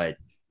forever, but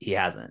he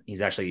hasn't.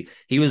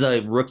 He was a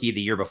rookie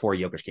the year before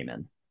Jokic came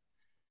in.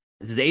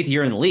 It's his 8th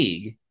year in the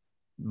league,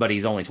 but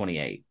he's only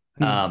 28.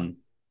 The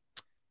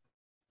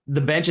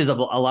bench is a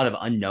lot of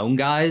unknown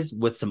guys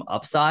with some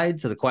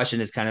upside. So the question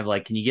is kind of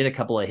like, can you get a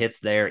couple of hits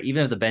there?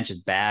 Even if the bench is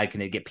bad,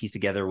 can it get pieced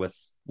together with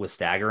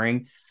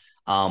staggering?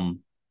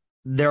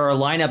 There are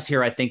lineups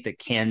here, I think, that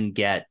can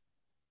get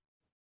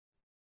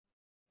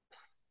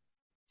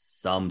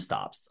some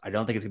stops. I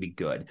don't think it's going to be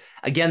good.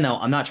 Again, though,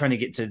 I'm not trying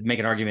to make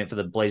an argument for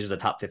the Blazers a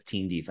top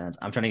 15 defense.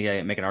 I'm trying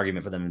to make an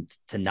argument for them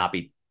to not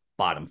be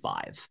bottom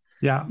 5.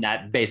 Yeah, and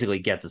that basically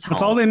gets us home.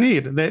 That's all they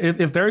need.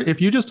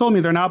 If you just told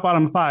me they're not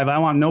bottom 5, I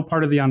want no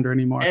part of the under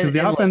anymore, because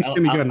the offense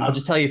can be good enough. I'll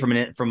just tell you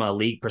from a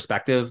league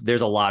perspective,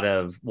 there's a lot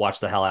of watch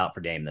the hell out for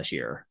Dame this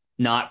year.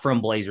 Not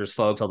from Blazers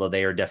folks, although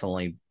they are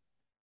definitely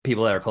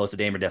people that are close to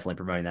Dame are definitely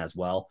promoting that as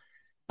well.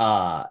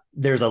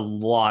 There's a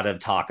lot of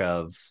talk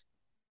of,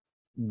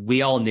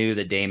 we all knew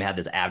that Dame had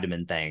this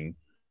abdomen thing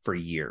for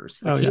years.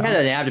 He had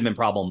an abdomen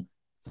problem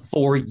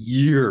for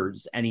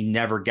years, and he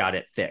never got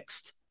it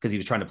fixed because he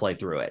was trying to play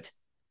through it.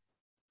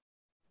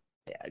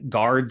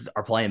 Guards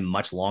are playing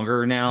much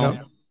longer now.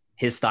 Yep.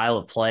 His style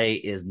of play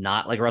is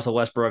not like Russell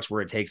Westbrook's,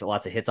 where it takes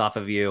lots of hits off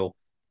of you.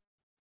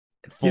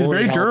 He's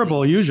very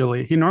durable.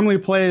 Usually he normally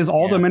plays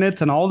all the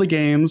minutes and all the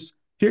games.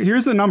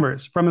 Here's the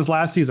numbers from his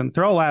last season.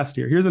 Throw last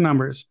year. Here's the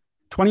numbers: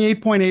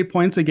 28.8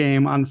 points a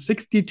game on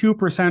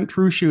 62%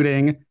 true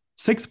shooting,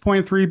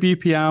 6.3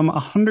 BPM,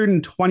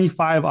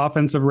 125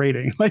 offensive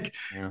rating. Like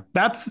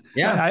that's,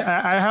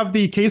 I have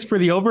the case for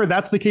the over.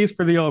 That's the case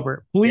for the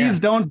over. Please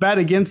don't bet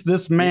against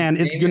this man.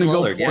 It's going to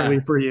go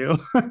poorly for you.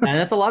 And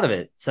that's a lot of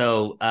it.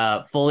 So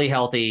fully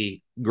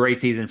healthy,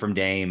 great season from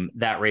Dame.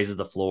 That raises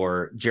the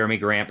floor. Jeremy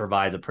Grant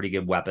provides a pretty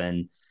good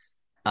weapon.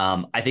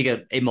 I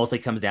think it mostly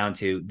comes down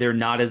to, they're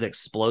not as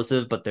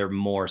explosive, but they're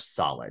more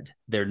solid.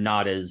 They're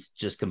not as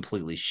just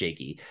completely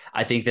shaky.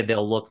 I think that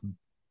they'll look,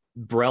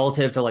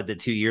 relative to like the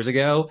 2 years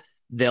ago,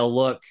 they'll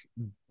look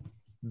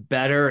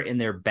better in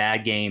their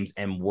bad games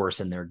and worse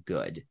in their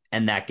good.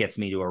 And that gets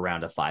me to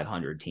around a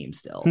 500 team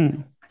still.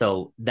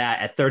 So that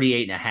at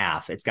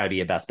 38.5, it's got to be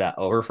a best bet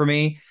over for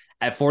me.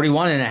 At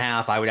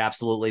 41.5, I would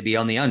absolutely be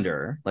on the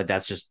under. Like,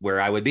 that's just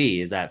where I would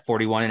be, is at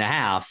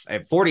 41.5.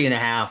 At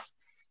 40.5,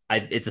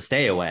 it's a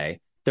stay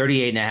away.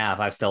 38.5,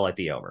 I still like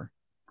the over.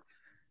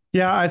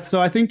 Yeah.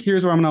 So I think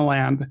here's where I'm going to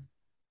land.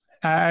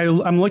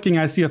 I'm looking,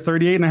 I see a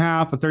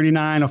 38.5, a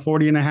 39, a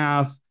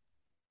 40.5.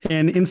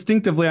 And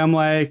instinctively, I'm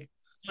like,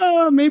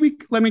 maybe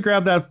let me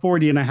grab that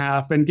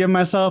 40.5 and give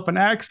myself an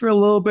extra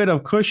little bit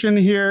of cushion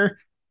here,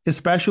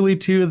 especially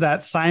to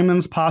that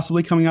Simon's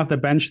possibly coming off the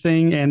bench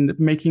thing and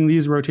making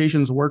these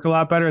rotations work a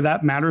lot better.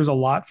 That matters a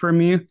lot for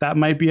me. That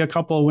might be a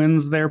couple of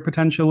wins there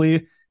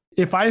potentially.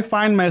 If I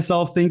find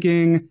myself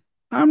thinking,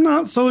 I'm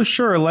not so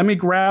sure, let me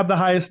grab the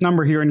highest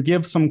number here and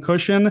give some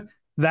cushion,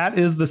 that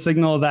is the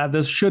signal that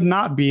this should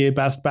not be a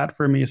best bet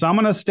for me. So I'm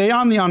going to stay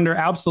on the under,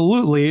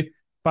 absolutely,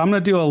 but I'm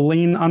going to do a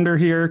lean under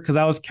here because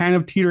I was kind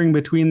of teetering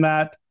between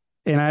that.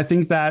 And I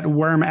think that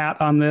where I'm at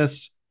on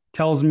this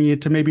tells me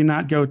to maybe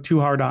not go too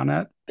hard on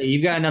it.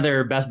 You've got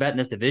another best bet in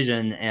this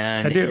division,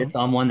 and it's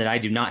on one that I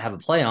do not have a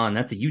play on.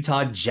 That's the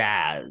Utah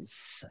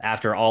Jazz.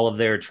 After all of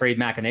their trade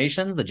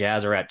machinations, the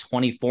Jazz are at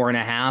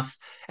 24.5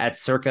 at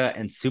Circa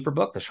and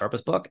Superbook, the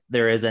sharpest book.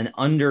 There is an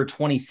under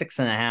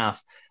 26.5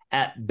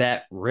 at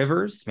Bet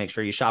Rivers. Make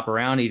sure you shop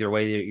around either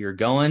way that you're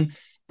going.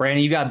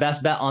 Brandon, you got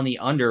best bet on the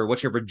under.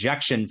 What's your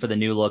projection for the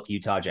new look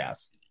Utah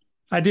Jazz?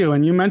 I do.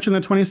 And you mentioned the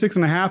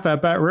 26.5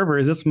 at Bet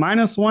Rivers. It's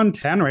minus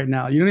 110 right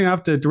now. You don't even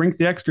have to drink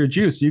the extra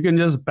juice. You can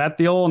just bet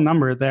the old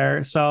number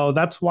there. So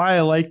that's why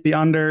I like the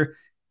under.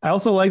 I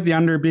also like the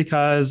under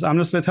because I'm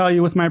just going to tell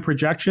you with my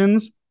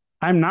projections,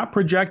 I'm not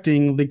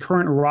projecting the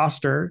current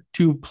roster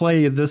to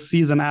play this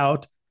season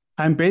out.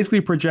 I'm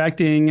basically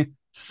projecting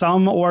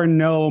some or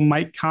no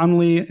Mike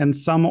Conley and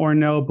some or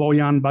no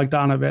Bojan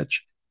Bogdanovic.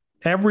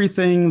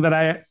 Everything that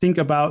I think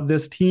about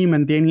this team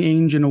and Danny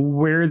Ainge and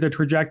where the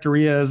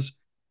trajectory is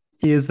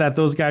that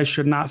those guys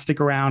should not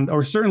stick around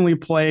or certainly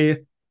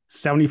play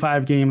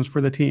 75 games for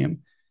the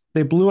team.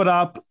 They blew it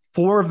up.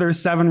 4 of their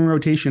 7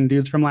 rotation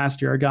dudes from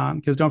last year are gone.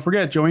 Because don't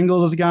forget, Joe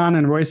Ingles is gone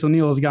and Royce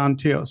O'Neal is gone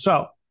too.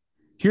 So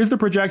here's the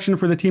projection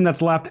for the team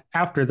that's left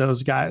after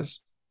those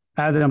guys.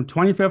 I had them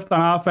 25th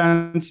on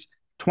offense,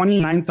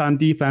 29th on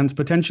defense,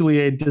 potentially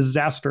a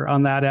disaster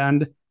on that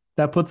end.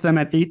 That puts them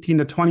at 18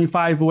 to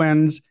 25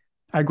 wins.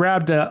 I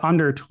grabbed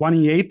under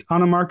 28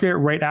 on a market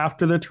right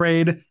after the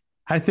trade.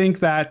 I think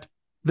that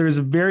there's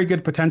very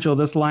good potential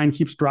this line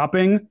keeps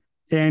dropping.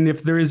 And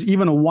if there is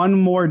even one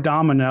more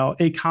domino,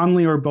 a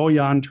Conley or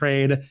Bojan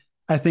trade,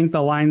 I think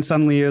the line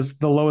suddenly is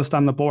the lowest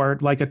on the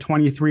board, like a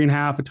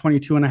 23.5, a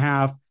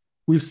 22.5.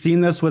 We've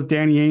seen this with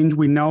Danny Ainge.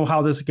 We know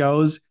how this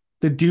goes.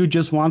 The dude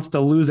just wants to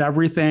lose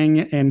everything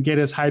and get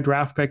his high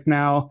draft pick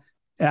now.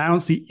 And I don't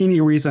see any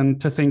reason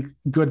to think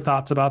good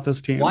thoughts about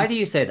this team. Why do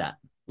you say that?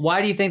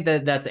 Why do you think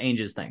that that's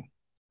Ainge's thing?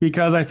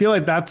 Because I feel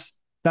like that's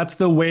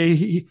the way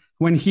he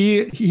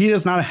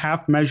is not a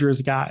half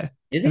measures guy.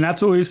 And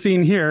that's what we've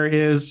seen here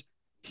is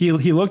he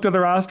looked at the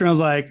roster and was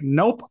like,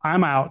 nope,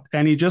 I'm out.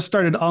 And he just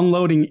started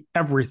unloading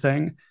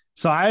everything.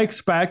 So I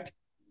expect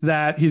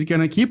that he's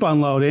going to keep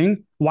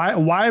unloading.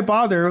 Why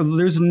bother?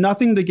 There's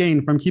nothing to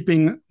gain from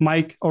keeping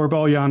Mike or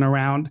Bojan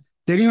around.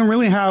 They didn't even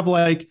really have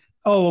like,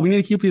 oh, well, we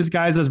need to keep these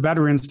guys as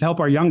veterans to help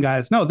our young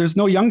guys. No, there's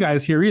no young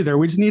guys here either.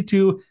 We just need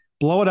to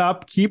blow it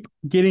up, keep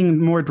getting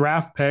more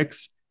draft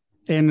picks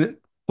and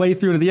play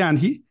through to the end.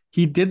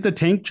 He did the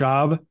tank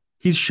job.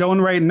 He's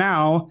shown right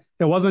now.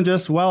 It wasn't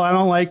just, well, I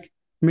don't like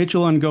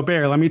Mitchell and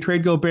Gobert. Let me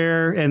trade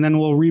Gobert and then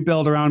we'll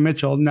rebuild around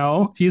Mitchell.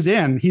 No, he's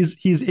in.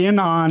 He's in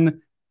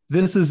on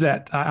this is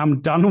it.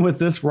 I'm done with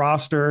this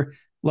roster.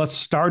 Let's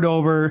start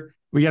over.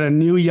 We got a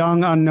new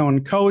young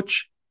unknown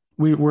coach.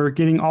 We're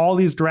getting all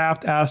these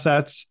draft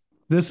assets.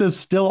 This is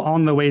still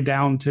on the way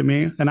down to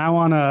me, and I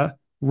want to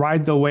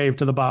ride the wave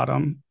to the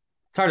bottom.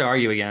 It's hard to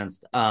argue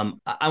against. I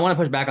want to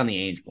push back on the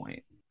Ainge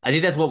point. I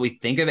think that's what we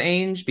think of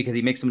Ainge because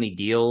he makes so many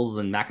deals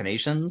and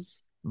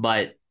machinations,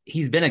 but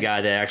he's been a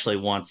guy that actually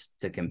wants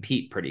to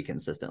compete pretty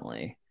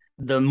consistently.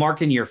 The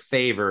mark in your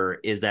favor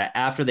is that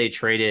after they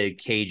traded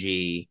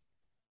KG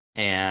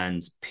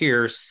and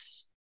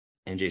Pierce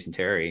and Jason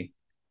Terry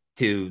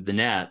to the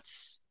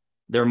Nets,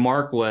 their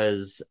mark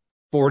was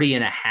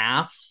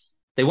 40.5.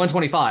 They won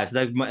 25.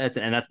 So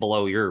that's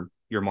below your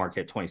mark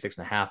at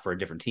 26.5 for a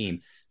different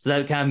team. So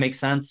that kind of makes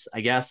sense,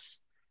 I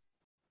guess.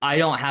 I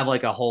don't have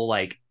like a whole,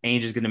 like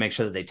Ainge is going to make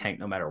sure that they tank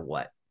no matter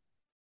what.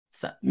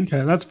 Sense.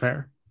 Okay. That's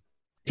fair.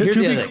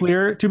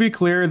 To be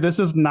clear, this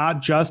is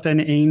not just an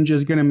Ainge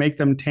is going to make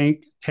them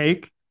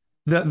take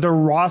the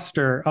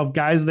roster of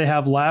guys they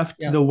have left.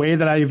 Yeah. The way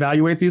that I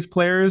evaluate these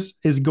players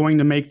is going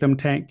to make them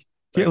tank.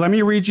 Right. Here, let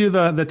me read you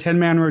the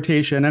 10-man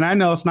rotation. And I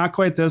know it's not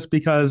quite this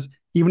because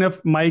even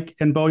if Mike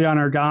and Bojan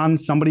are gone,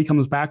 somebody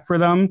comes back for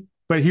them.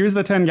 But here's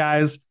the 10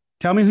 guys.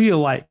 Tell me who you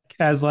like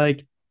as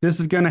like, this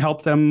is going to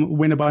help them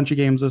win a bunch of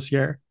games this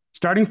year.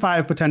 Starting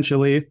 5,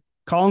 potentially.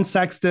 Colin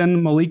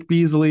Sexton, Malik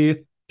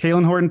Beasley,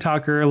 Talen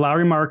Horton-Tucker,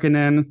 Lauri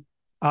Markkanen,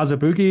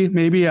 Azubuike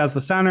maybe as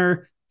the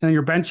center. And then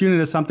your bench unit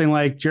is something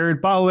like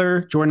Jared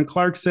Butler, Jordan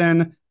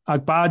Clarkson,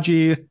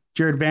 Agbaji,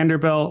 Jared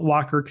Vanderbilt,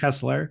 Walker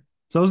Kessler.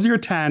 So those are your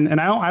 10. And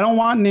I don't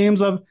want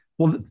names of,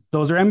 well,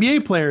 those are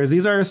NBA players.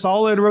 These are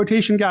solid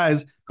rotation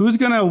guys. Who's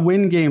going to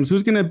win games?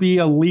 Who's going to be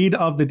a lead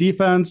of the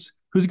defense?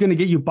 Who's going to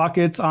get you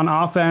buckets on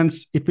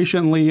offense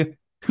efficiently?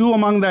 Who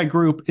among that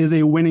group is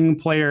a winning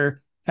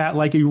player at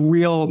like a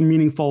real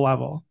meaningful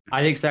level?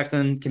 I think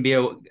Sexton can be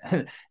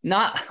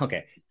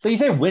okay. So you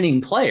say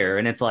winning player,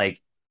 and it's like,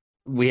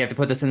 we have to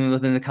put this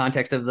within the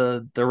context of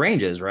the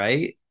ranges,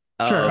 right?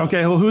 Sure.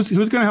 Okay. Well, who's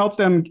going to help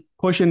them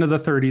push into the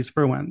 30s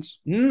for wins?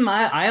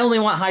 I only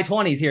want high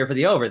 20s here for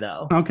the over,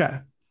 though. Okay.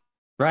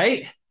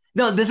 Right?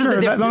 No, this sure,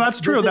 is no,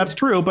 that's true. That's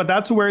true. But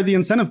that's where the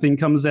incentive thing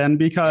comes in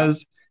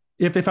because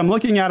if I'm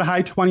looking at a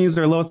high 20s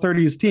or low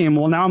 30s team,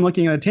 well, now I'm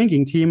looking at a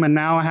tanking team and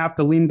now I have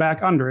to lean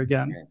back under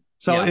again. Okay.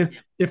 So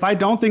if I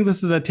don't think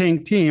this is a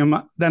tank team,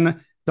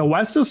 then the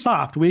West is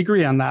soft. We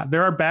agree on that.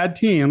 There are bad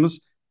teams.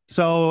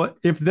 So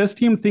if this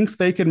team thinks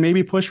they could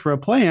maybe push for a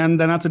play-in,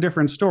 then that's a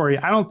different story.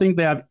 I don't think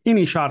they have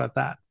any shot at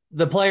that.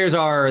 The players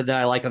that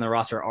I like on the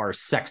roster are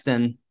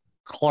Sexton,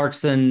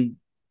 Clarkson,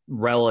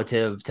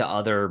 relative to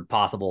other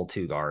possible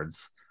 2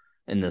 guards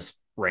in this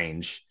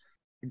range.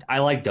 I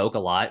like Doak a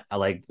lot. I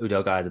like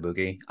Udoka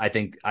Azubuike. I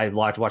think I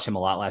watched him a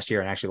lot last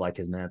year and actually liked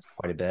his minutes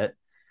quite a bit.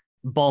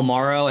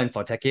 Balmaro and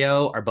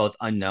Fontecchio are both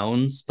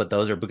unknowns, but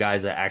those are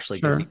guys that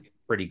actually could be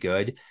pretty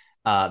good.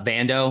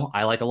 Vando,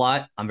 I like a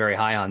lot. I'm very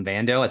high on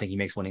Vando. I think he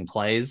makes winning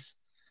plays.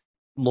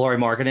 Lauri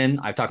Markkanen,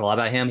 I've talked a lot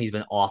about him. He's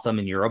been awesome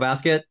in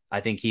Eurobasket.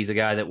 I think he's a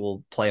guy that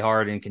will play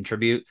hard and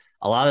contribute.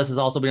 A lot of this is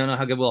also, we don't know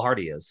how good Will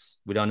Hardy is.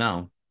 We don't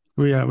know.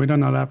 Yeah, we don't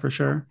know that for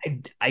sure.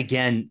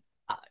 Again,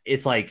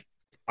 it's like,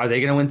 are they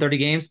going to win 30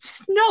 games?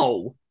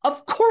 No,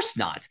 of course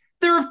not.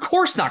 They're of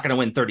course not going to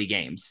win 30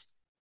 games.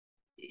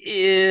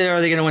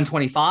 Are they going to win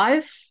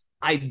 25?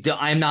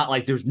 I'm not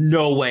like, there's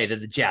no way that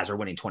the Jazz are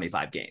winning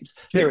 25 games.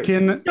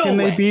 Can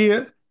they be?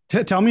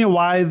 Tell me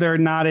why they're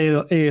not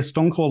a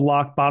stone cold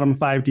lock bottom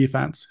 5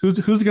 defense.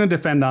 Who's going to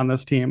defend on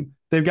this team?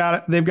 They've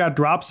got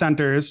drop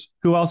centers.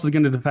 Who else is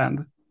going to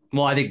defend?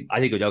 Well, I think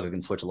Udoka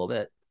can switch a little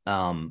bit.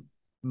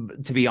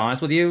 To be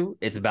honest with you,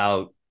 it's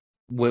about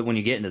when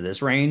you get into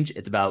this range,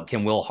 it's about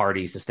can Will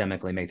Hardy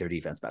systemically make their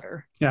defense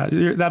better?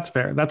 Yeah, that's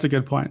fair. That's a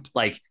good point.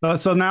 Like,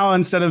 so now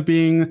instead of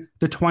being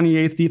the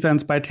 28th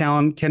defense by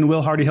talent, can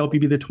Will Hardy help you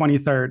be the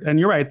 23rd? And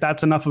you're right,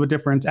 that's enough of a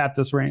difference at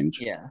this range.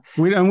 Yeah,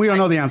 we don't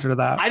know the answer to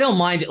that. I don't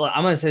mind.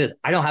 I'm going to say this: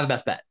 I don't have a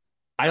best bet.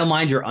 I don't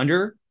mind your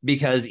under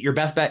because your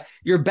best bet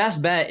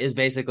is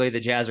basically the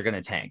Jazz are going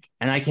to tank,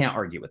 and I can't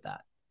argue with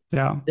that.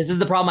 Yeah, this is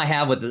the problem I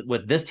have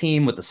with this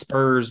team, with the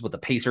Spurs, with the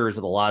Pacers,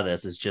 with a lot of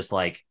this. Is just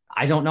like,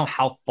 I don't know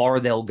how far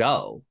they'll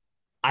go.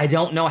 I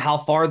don't know how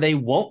far they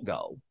won't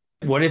go.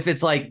 What if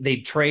it's like they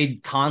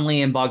trade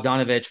Conley and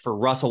Bogdanovich for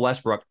Russell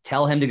Westbrook,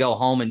 tell him to go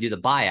home and do the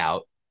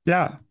buyout?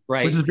 Yeah,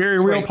 right. Which is very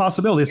real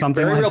possibility.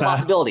 Something very like real that.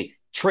 Possibility.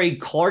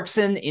 Trade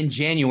Clarkson in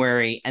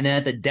January, and then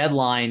at the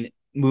deadline,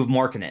 move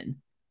Markkanen.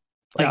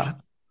 Like,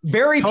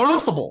 very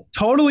possible.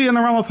 Totally in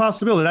the realm of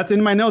possibility. That's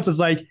in my notes. It's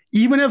like,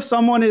 even if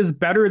someone is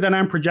better than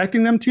I'm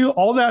projecting them to,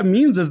 all that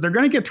means is they're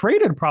going to get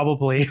traded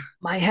probably.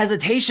 My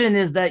hesitation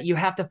is that you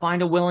have to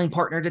find a willing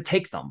partner to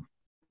take them.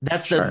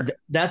 I'm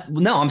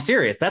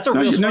serious. That's a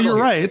real struggle. No,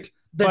 you're right.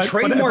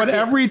 But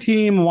every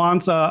team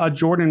wants a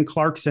Jordan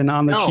Clarkson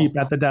on the cheap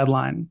at the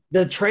deadline.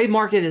 The trade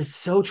market is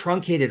so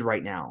truncated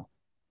right now.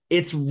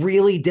 It's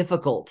really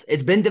difficult.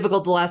 It's been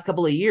difficult the last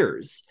couple of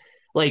years.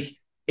 Like,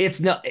 it's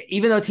not,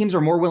 even though teams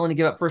are more willing to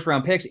give up first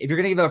round picks, if you're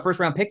going to give up a first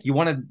round pick, you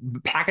want to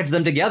package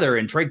them together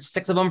and trade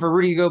 6 of them for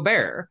Rudy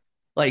Gobert.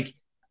 Like,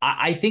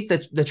 I think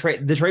that the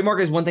trade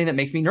market is one thing that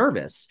makes me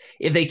nervous.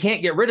 If they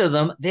can't get rid of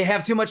them, they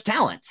have too much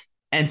talent.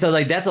 And so,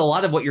 like, that's a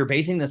lot of what you're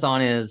basing this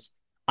on. Is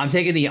I'm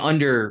taking the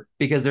under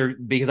because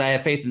I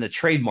have faith in the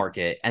trade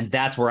market, and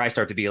that's where I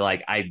start to be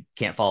like, I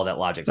can't follow that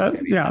logic.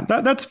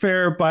 That's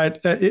fair. But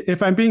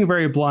if I'm being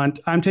very blunt,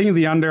 I'm taking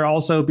the under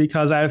also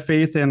because I have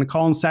faith in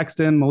Colin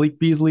Sexton, Malik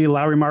Beasley,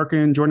 Lauri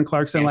Markkanen, Jordan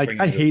Clarkson.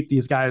 I hate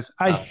these guys.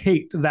 I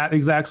hate that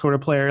exact sort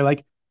of player.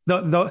 Like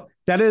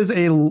that is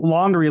a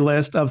laundry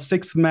list of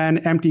 6 men,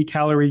 empty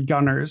calorie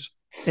gunners,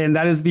 and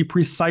that is the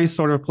precise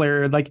sort of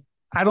player. Like,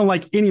 I don't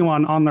like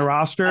anyone on the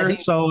roster.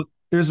 So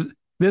there's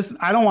this.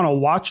 I don't want to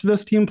watch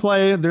this team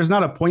play. There's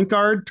not a point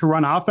guard to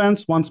run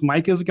offense once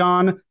Mike is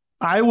gone.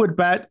 I would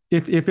bet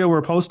if it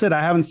were posted,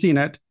 I haven't seen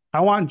it,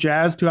 I want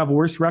Jazz to have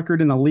worst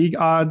record in the league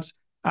odds.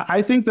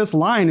 I think this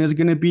line is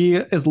going to be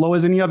as low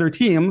as any other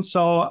team.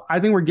 So I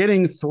think we're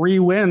getting 3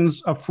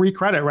 wins of free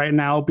credit right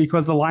now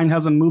because the line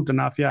hasn't moved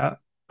enough yet.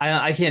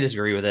 I can't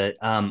disagree with it.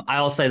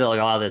 I'll say that, like,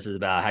 a lot of this is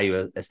about how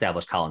you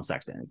establish Colin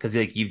Sexton, because,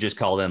 like, you've just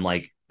called him,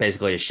 like,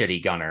 basically a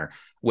shitty gunner,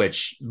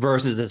 which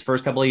versus his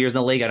first couple of years in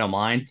the league, I don't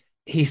mind.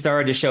 He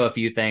started to show a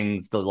few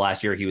things the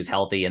last year he was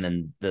healthy, and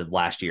then the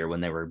last year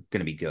when they were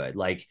going to be good.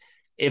 Like,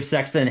 if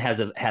Sexton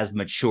has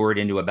matured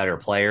into a better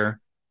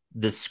player,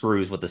 this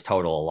screws with this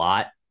total a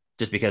lot,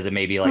 just because it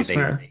may be like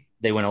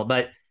they went.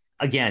 But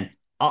again,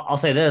 I'll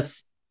say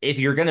this: if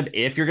you're gonna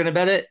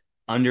bet it,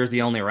 under is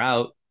the only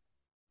route.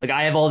 Like,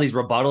 I have all these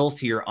rebuttals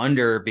to your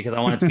under because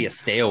I want it to be a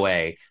stay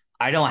away.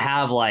 I don't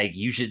have, like,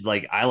 you should,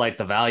 like, I like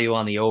the value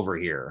on the over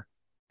here.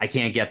 I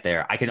can't get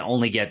there. I can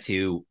only get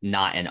to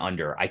not an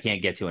under. I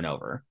can't get to an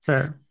over.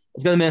 Fair.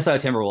 Let's go to the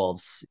Minnesota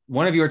Timberwolves.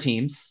 One of your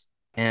teams,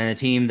 and a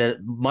team that,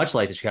 much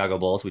like the Chicago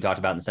Bulls we talked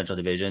about in the Central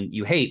Division,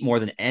 you hate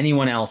more than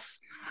anyone else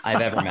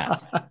I've ever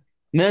met.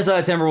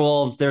 Minnesota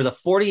Timberwolves, there's a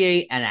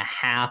 48.5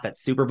 at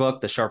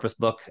Superbook, the sharpest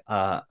book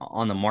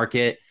on the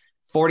market.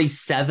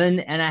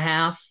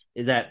 47.5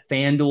 is at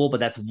FanDuel,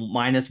 but that's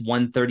minus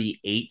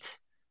 138,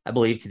 I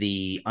believe, to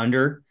the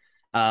under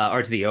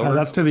or to the over.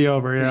 That's to the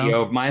over,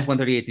 yeah. Minus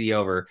 138 to the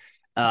over.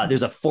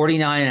 There's a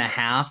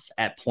 49.5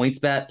 at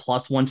PointsBet,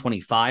 plus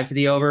 125 to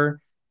the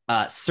over.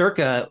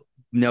 Circa,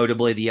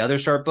 notably, the other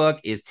sharp book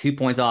is 2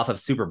 points off of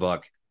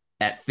Superbook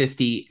at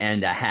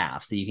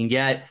 50.5. So you can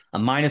get a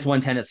minus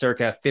 110 at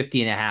Circa,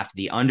 50.5 to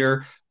the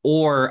under,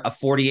 or a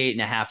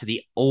 48.5 to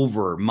the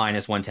over,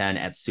 minus 110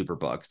 at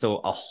Superbook. So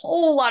a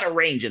whole lot of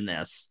range in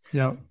this.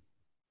 Yep.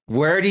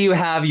 Where do you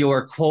have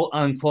your quote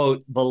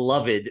unquote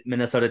beloved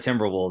Minnesota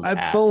Timberwolves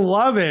at?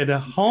 Beloved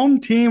home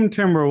team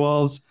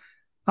Timberwolves.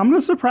 I'm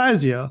going to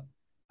surprise you.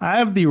 I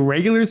have the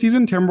regular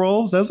season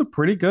Timberwolves as a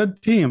pretty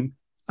good team.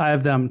 I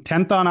have them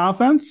 10th on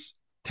offense,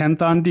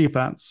 10th on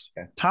defense.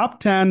 Okay. Top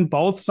 10,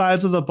 both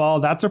sides of the ball.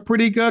 That's a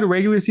pretty good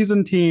regular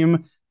season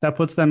team. That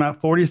puts them at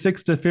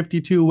 46 to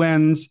 52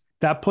 wins.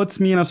 That puts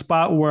me in a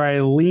spot where I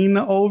lean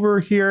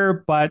over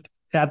here, but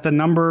at the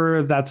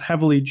number that's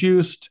heavily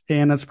juiced,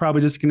 and it's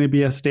probably just going to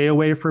be a stay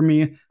away for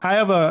me. I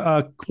have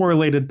a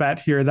correlated bet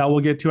here that we'll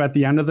get to at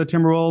the end of the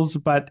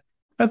Timberwolves, but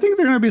I think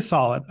they're going to be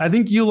solid. I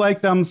think you like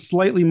them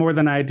slightly more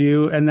than I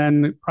do, and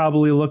then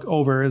probably look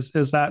over. Is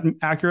that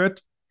accurate?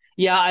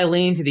 Yeah, I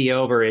lean to the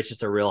over. It's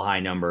just a real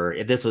high number.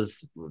 If this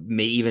was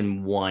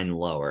even one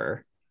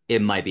lower,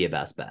 it might be a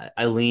best bet.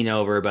 I lean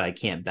over, but I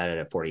can't bet it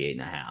at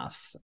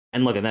 48.5.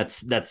 And look, and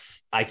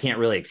that's I can't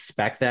really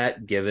expect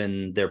that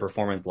given their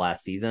performance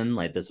last season.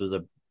 Like, this was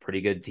a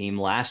pretty good team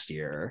last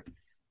year.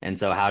 And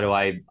so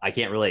I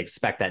can't really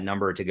expect that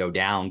number to go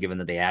down given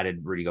that they added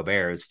Rudy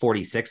Gobert. It was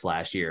 46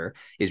 last year.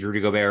 Is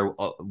Rudy Gobert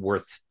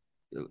worth,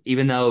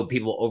 even though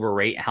people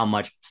overrate how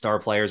much star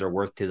players are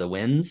worth to the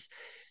wins,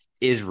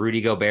 is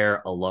Rudy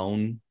Gobert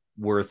alone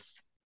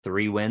worth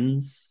 3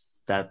 wins?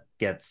 That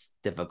gets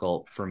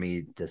difficult for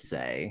me to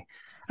say.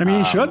 I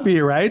mean, he should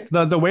be, right?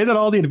 The way that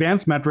all the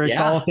advanced metrics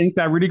all think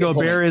that Rudy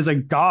Gobert is a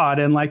god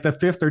and like the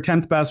 5th or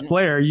 10th best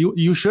player,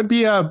 you should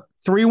be a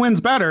 3 wins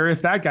better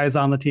if that guy's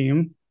on the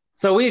team.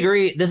 So we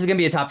agree this is going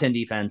to be a top 10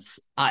 defense.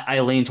 I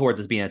lean towards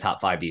this being a top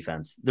 5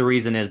 defense. The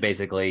reason is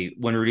basically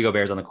when Rudy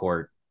Gobert's on the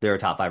court, they're a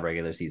top 5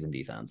 regular season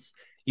defense.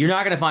 You're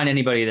not going to find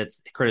anybody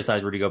that's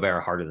criticized Rudy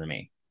Gobert harder than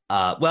me.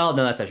 Well,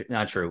 no, that's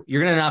not true.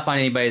 You're going to not find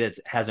anybody that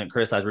hasn't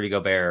criticized Rudy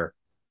Gobert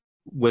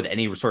with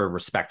any sort of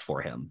respect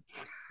for him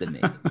than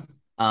me.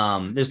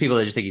 There's people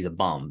that just think he's a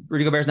bum.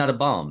 Rudy Gobert's not a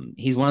bum.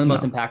 He's one of the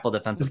most impactful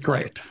defensive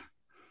players. Great.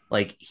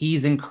 Like,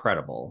 he's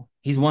incredible.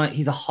 He's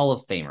a Hall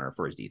of Famer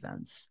for his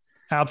defense.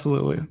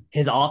 Absolutely.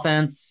 His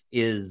offense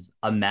is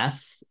a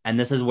mess. And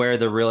this is where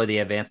the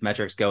advanced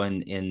metrics go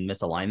in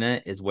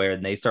misalignment, is where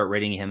they start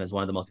rating him as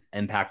one of the most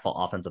impactful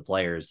offensive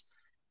players.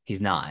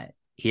 He's not.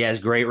 He has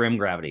great rim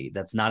gravity.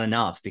 That's not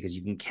enough because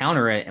you can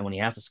counter it. And when he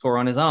has to score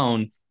on his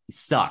own, he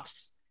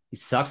sucks. He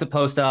sucks at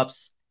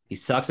post-ups. He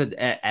sucks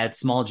at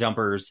small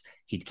jumpers.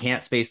 He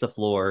can't space the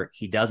floor.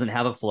 He doesn't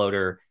have a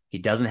floater. He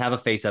doesn't have a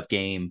face-up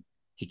game.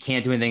 He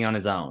can't do anything on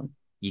his own.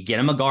 You get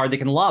him a guard that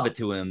can lob it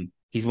to him.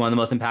 He's one of the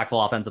most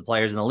impactful offensive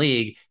players in the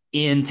league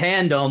in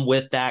tandem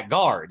with that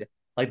guard.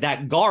 Like,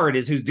 that guard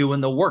is who's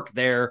doing the work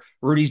there.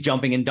 Rudy's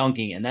jumping and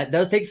dunking, and that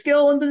does take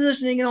skill and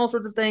positioning and all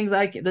sorts of things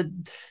that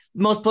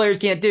most players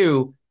can't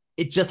do.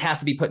 It just has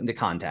to be put into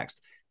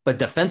context. But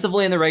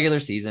defensively in the regular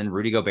season,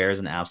 Rudy Gobert is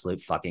an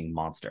absolute fucking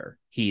monster.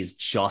 He's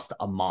just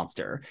a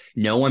monster.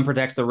 No one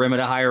protects the rim at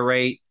a higher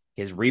rate.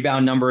 His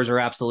rebound numbers are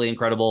absolutely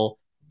incredible.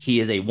 He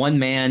is a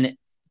one-man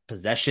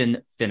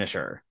possession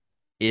finisher.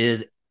 It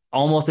is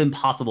almost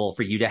impossible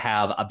for you to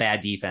have a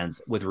bad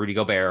defense with Rudy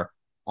Gobert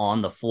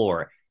on the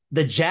floor.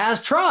 The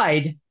Jazz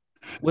tried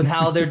with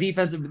how their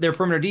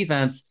perimeter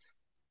defense,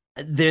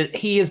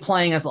 he is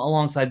playing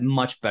alongside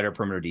much better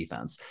perimeter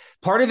defense.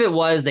 Part of it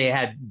was they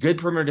had good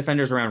perimeter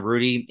defenders around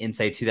Rudy in,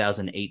 say,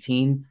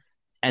 2018,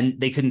 and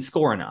they couldn't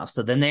score enough.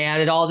 So then they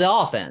added all the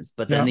offense,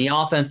 but then the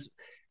offense,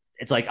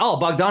 it's like, oh,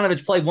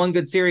 Bogdanovich played one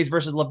good series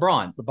versus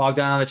LeBron.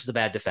 Bogdanovich is a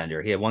bad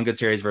defender. He had one good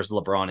series versus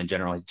LeBron. In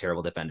general, he's a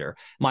terrible defender.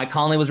 Mike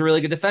Conley was a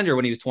really good defender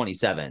when he was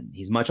 27.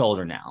 He's much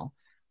older now.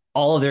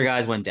 All of their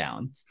guys went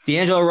down.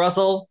 D'Angelo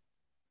Russell,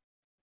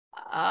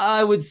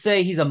 I would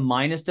say he's a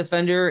minus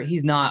defender.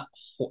 He's not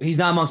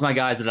amongst my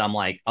guys that I'm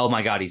like, oh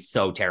my God, he's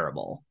so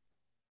terrible.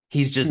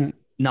 He's just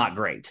not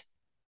great.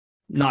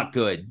 Not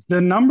good.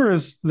 The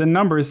numbers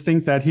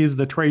think that he's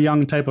the Trae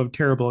Young type of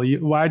terrible.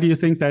 Why do you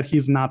think that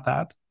he's not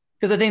that?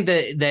 Because I think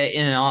that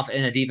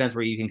in a defense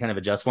where you can kind of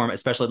adjust for him,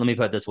 especially, let me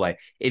put it this way,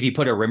 if you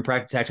put a rim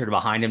protector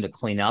behind him to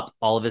clean up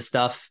all of his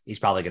stuff, he's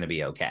probably going to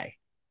be okay.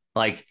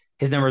 Like,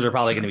 his numbers are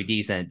probably going to be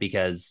decent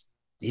because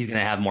he's going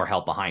to have more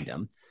help behind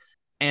him.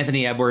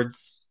 Anthony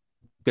Edwards,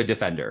 good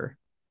defender.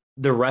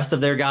 The rest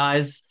of their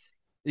guys,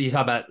 you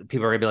talk about,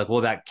 people are going to be like, what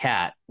about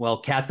Cat? Well,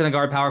 Cat's going to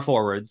guard power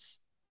forwards,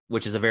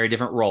 which is a very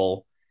different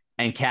role.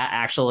 And Cat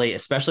actually,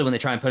 especially when they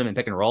try and put him in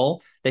pick and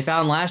roll, they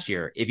found last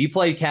year, if you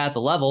play Cat at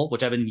the level,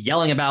 which I've been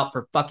yelling about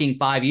for fucking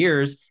 5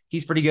 years,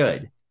 he's pretty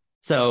good.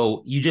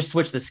 So you just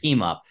switch the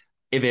scheme up.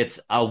 If it's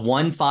a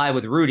 1-5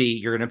 with Rudy,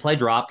 you're going to play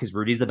drop because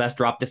Rudy's the best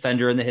drop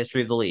defender in the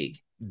history of the league.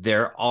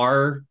 There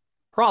are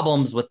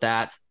problems with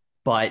that,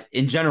 but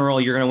in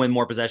general, you're going to win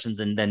more possessions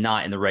than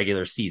not in the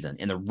regular season.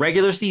 In the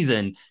regular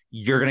season,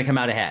 you're going to come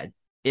out ahead.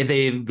 If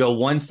they go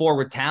 1-4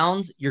 with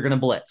Towns, you're going to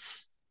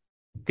blitz.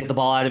 Get the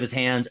ball out of his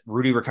hands.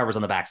 Rudy recovers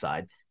on the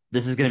backside.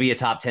 This is going to be a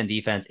top 10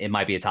 defense. It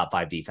might be a top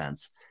 5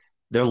 defense.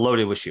 They're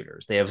loaded with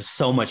shooters. They have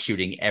so much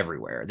shooting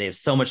everywhere. They have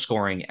so much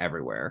scoring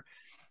everywhere.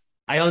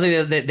 I don't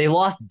think that they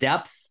lost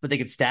depth, but they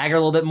could stagger a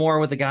little bit more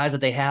with the guys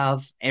that they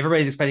have.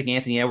 Everybody's expecting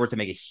Anthony Edwards to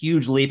make a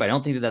huge leap. I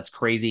don't think that that's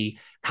crazy.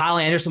 Kyle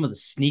Anderson was a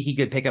sneaky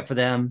good pickup for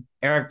them.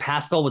 Eric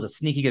Paschall was a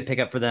sneaky good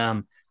pickup for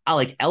them. I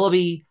like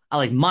Ellaby. I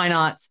like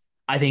Minot.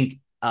 I think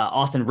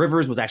Austin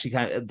Rivers was actually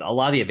kind of, a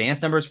lot of the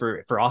advanced numbers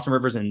for Austin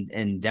Rivers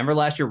in Denver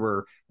last year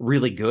were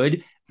really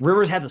good.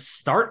 Rivers had to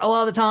start a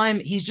lot of the time.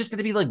 He's just going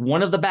to be like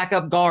one of the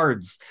backup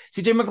guards.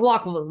 CJ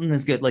McLaughlin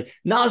is good. Like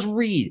Naz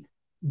Reid.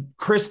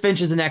 Chris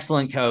Finch is an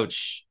excellent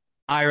coach.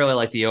 I really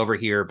like the over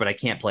here, but I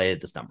can't play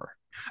at this number.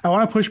 I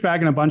want to push back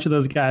on a bunch of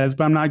those guys,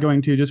 but I'm not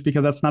going to, just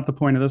because that's not the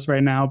point of this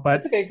right now.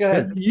 But okay, go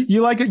ahead.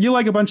 You like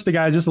a bunch of the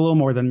guys just a little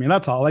more than me.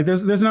 That's all. Like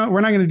we're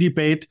not going to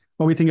debate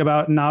what we think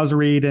about Naz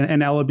Reid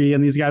and Ellaby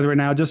and these guys right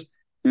now. Just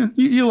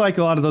you like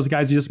a lot of those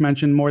guys you just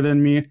mentioned more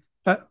than me.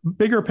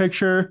 Bigger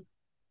picture,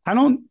 I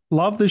don't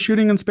love the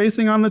shooting and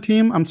spacing on the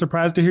team. I'm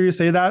surprised to hear you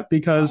say that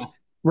because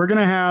we're going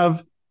to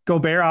have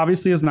Gobert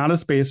obviously is not a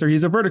spacer.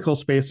 He's a vertical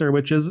spacer,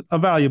 which is a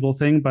valuable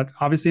thing, but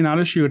obviously not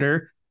a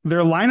shooter.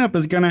 Their lineup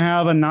is going to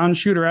have a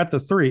non-shooter at the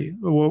 3,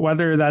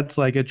 whether that's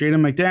like a Jaden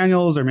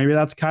McDaniels or maybe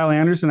that's Kyle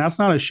Anderson. That's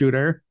not a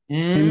shooter.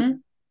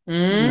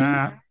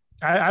 Nah,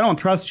 I don't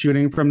trust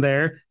shooting from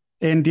there.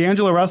 And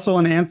D'Angelo Russell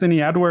and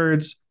Anthony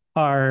Edwards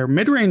are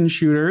mid-range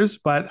shooters,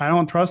 but I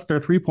don't trust their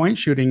three-point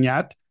shooting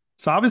yet.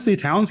 So obviously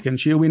Towns can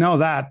shoot. We know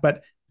that.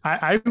 But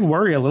I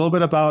worry a little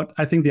bit about,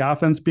 I think, the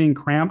offense being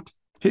cramped.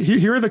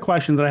 Here are the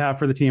questions that I have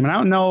for the team. And I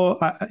don't know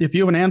if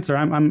you have an answer.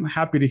 I'm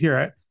happy to hear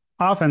it.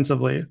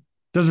 Offensively,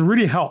 does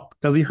Rudy help?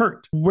 Does he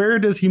hurt? Where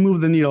does he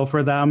move the needle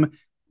for them?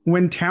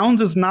 When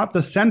Towns is not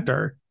the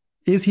center,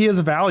 is he as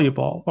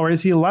valuable or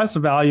is he less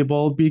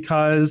valuable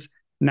because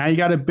now you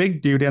got a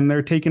big dude in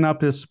there taking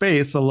up his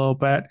space a little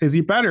bit? Is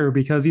he better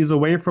because he's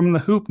away from the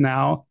hoop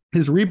now?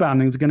 His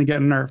rebounding is going to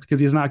get nerfed because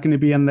he's not going to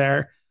be in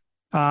there.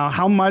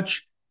 How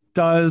much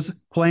does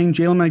playing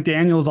Jalen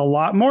McDaniels a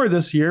lot more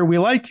this year? We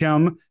like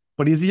him,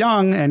 but he's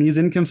young and he's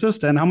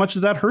inconsistent. How much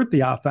does that hurt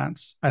the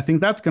offense? I think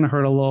that's going to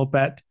hurt a little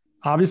bit.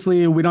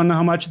 Obviously, we don't know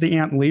how much the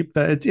ant leap,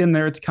 that it's in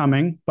there, it's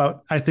coming,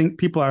 but I think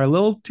people are a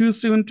little too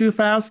soon, too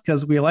fast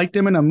because we liked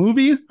him in a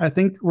movie. I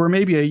think we're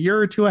maybe a year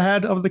or two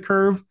ahead of the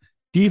curve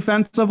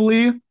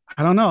defensively.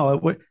 I don't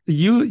know.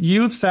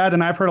 You've said,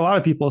 and I've heard a lot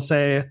of people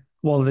say,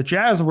 well, the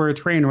Jazz were a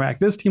train wreck.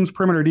 This team's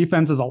perimeter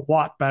defense is a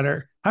lot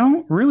better. I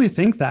don't really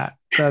think that.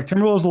 The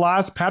Timberwolves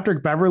lost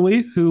Patrick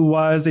Beverley, who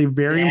was a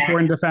very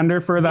important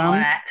defender for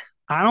them.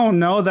 I don't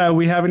know that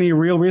we have any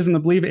real reason to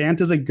believe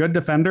Ant is a good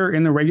defender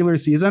in the regular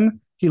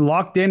season. He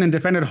locked in and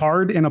defended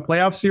hard in a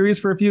playoff series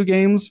for a few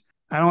games.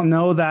 I don't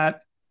know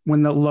that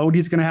when the load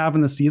he's going to have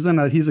in the season,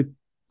 that he's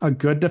a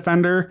good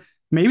defender.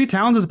 Maybe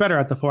Towns is better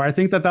at the floor. I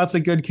think that that's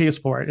a good case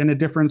for it in a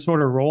different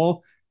sort of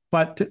role.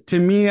 But to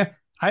me,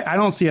 I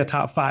don't see a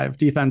top 5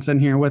 defense in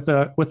here with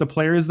the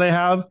players they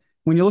have.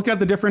 When you look at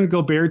the different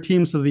Gobert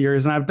teams through the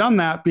years, and I've done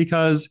that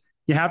because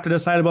you have to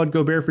decide about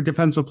Gobert for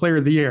Defensive Player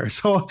of the Year.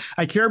 So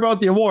I care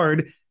about the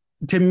award.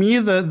 To me,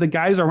 the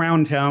guys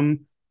around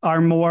him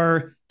are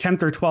more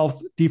 10th or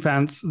 12th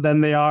defense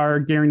than they are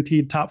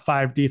guaranteed top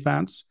 5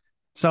 defense.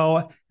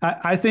 So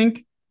I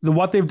think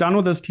what they've done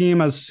with this team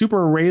has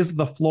super raised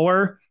the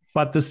floor,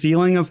 but the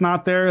ceiling is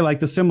not there. Like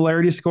the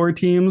similarity score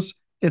teams,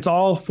 it's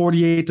all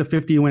 48 to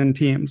 50 win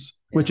teams,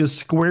 which is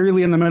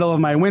squarely in the middle of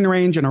my win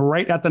range and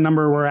right at the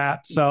number we're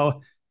at.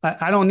 So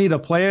I don't need to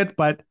play it,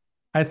 but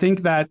I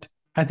think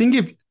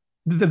if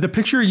the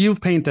picture you've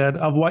painted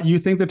of what you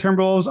think the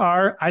Timberwolves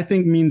are, I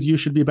think means you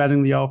should be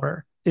betting the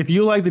over. If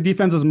you like the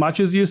defense as much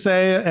as you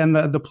say and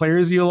the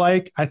players you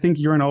like, I think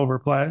you're an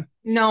overplay.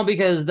 No,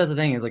 because that's the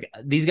thing is like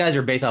these guys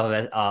are based off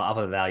of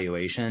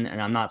evaluation,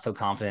 and I'm not so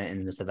confident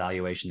in this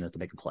evaluation as to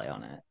make a play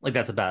on it. Like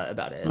that's about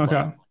it. Okay.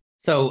 Like,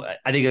 so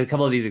I think a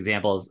couple of these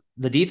examples,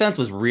 the defense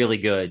was really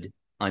good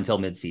until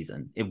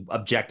midseason. It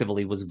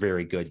objectively was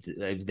very good.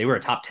 They were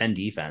a top 10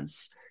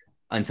 defense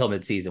until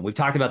midseason. We've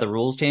talked about the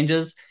rules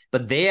changes,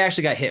 but they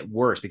actually got hit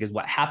worse because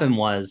what happened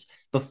was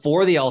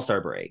before the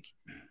All-Star break,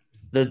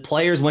 the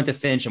players went to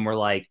Finch and were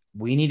like,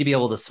 we need to be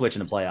able to switch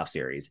in a playoff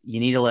series.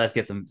 You need to let us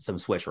get some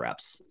switch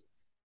reps.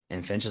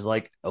 And Finch is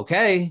like,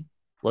 okay,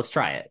 let's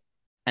try it.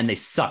 And they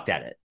sucked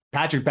at it.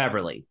 Patrick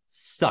Beverley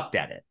sucked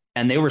at it.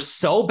 And they were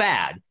so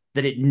bad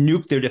that it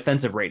nuked their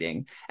defensive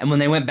rating. And when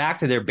they went back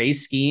to their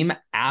base scheme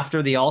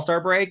after the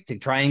All-Star break to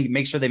try and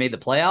make sure they made the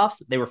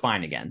playoffs, they were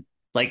fine again.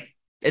 Like,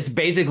 it's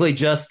basically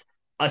just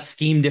a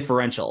scheme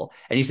differential.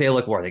 And you say,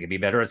 look, well, they could be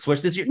better at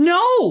switch this year.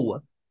 No,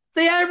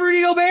 they have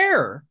Rudy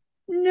Gobert.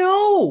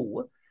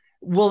 No.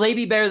 Will they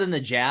be better than the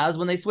Jazz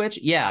when they switch?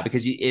 Yeah,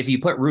 because if you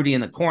put Rudy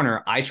in the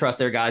corner, I trust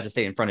their guys to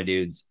stay in front of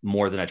dudes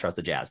more than I trust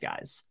the Jazz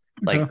guys.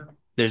 Like,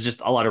 there's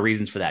just a lot of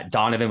reasons for that.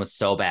 Donovan was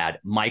so bad.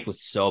 Mike was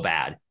so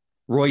bad.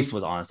 Royce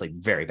was honestly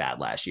very bad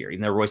last year,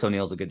 even though Royce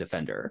O'Neal's a good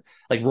defender.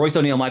 Like, Royce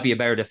O'Neal might be a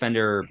better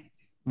defender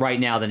right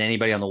now than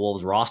anybody on the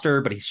Wolves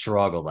roster, but he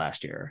struggled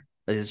last year.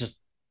 It's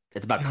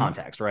about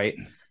context, right?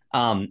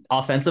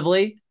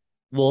 Offensively,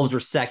 Wolves were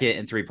second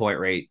in 3-point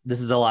rate.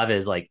 This is a lot of it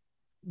is like,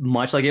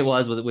 much like it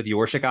was with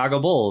your Chicago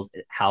Bulls,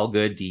 how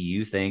good do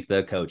you think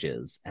the coach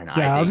is? And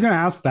I was going to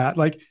ask that.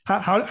 Like,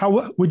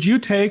 how would you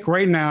take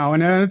right now?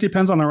 And it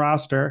depends on the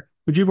roster.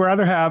 Would you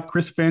rather have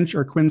Chris Finch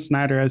or Quinn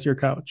Snyder as your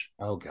coach?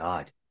 Oh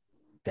God,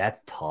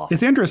 that's tough.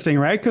 It's interesting,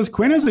 right? Because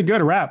Quinn is a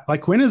good rep.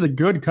 Like Quinn is a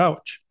good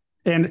coach,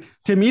 and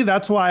to me,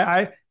 that's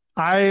why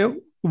I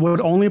would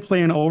only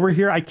play an over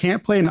here. I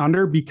can't play an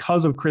under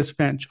because of Chris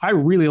Finch. I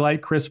really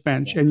like Chris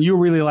Finch, and you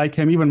really like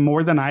him even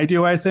more than I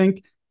do, I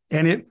think.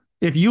 And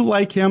if you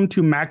like him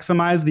to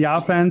maximize the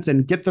offense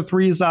and get the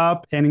threes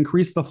up and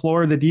increase the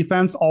floor of the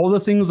defense, all the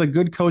things a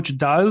good coach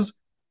does,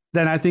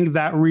 then I think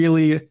that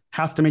really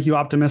has to make you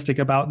optimistic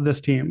about this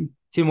team.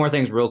 Two more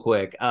things real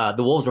quick. The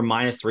Wolves were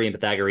 -3 in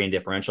Pythagorean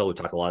differential. We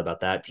talked a lot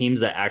about that.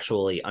 Teams that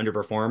actually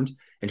underperformed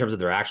in terms of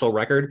their actual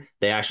record,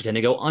 they actually tend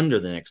to go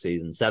under the next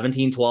season.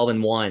 17, 12,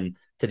 and 1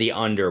 to the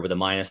under with a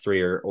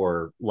 -3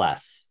 or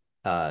less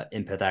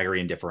in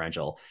Pythagorean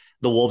differential.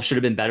 The Wolves should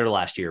have been better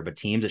last year, but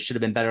teams that should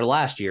have been better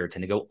last year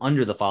tend to go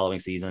under the following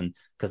season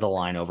because the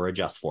line over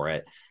adjusts for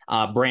it.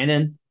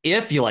 Brandon,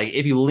 if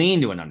you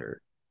lean to an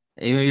under,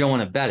 you don't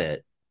want to bet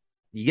it,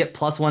 you get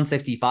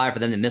 +165 for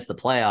them to miss the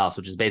playoffs,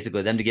 which is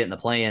basically them to get in the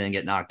play-in and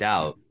get knocked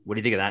out. What do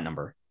you think of that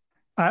number?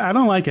 I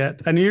don't like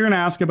it. I knew you're going to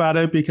ask about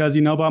it because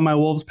you know about my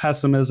Wolves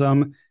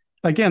pessimism.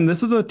 Again,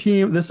 this is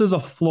a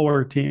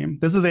floor team.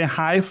 This is a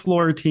high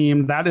floor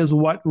team. That is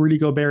what Rudy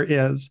Gobert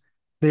is.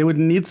 They would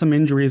need some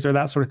injuries or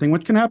that sort of thing,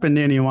 which can happen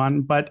to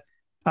anyone. But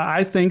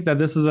I think that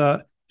this is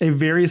a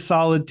very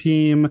solid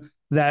team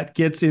that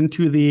gets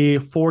into the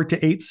 4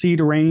 to 8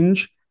 seed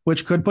range,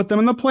 which could put them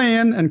in the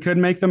play-in and could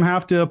make them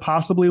have to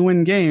possibly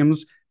win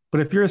games. But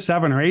if you're a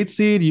 7 or 8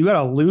 seed, you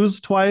got to lose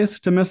twice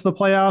to miss the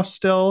playoffs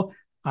still.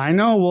 I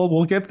know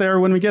we'll get there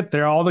when we get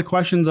there. All the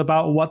questions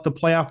about what the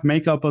playoff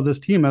makeup of this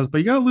team is, but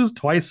you got to lose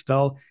twice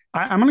still.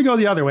 I'm going to go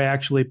the other way,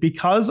 actually,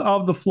 because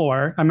of the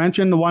floor. I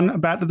mentioned the one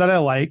bet that I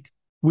like.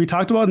 We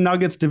talked about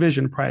Nuggets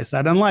division price.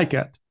 I didn't like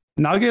it.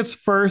 Nuggets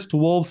first,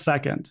 Wolves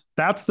second.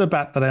 That's the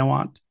bet that I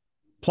want.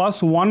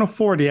 Plus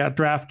 140 at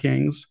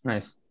DraftKings.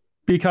 Nice.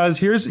 Because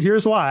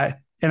here's why.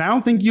 And I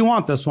don't think you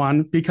want this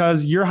one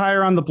because you're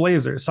higher on the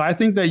Blazers. So I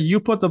think that you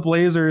put the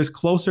Blazers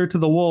closer to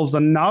the Wolves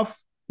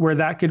enough where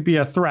that could be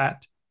a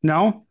threat.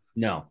 No?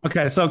 No.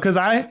 Okay, so because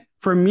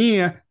for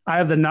me, I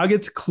have the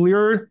Nuggets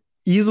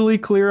easily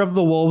clear of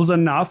the Wolves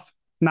enough.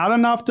 Not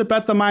enough to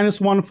bet the minus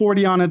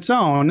 140 on its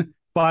own,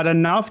 but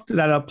enough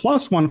that a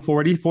plus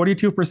 140,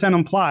 42%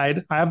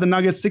 implied. I have the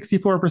Nuggets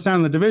 64%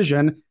 in the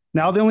division.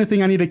 Now the only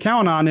thing I need to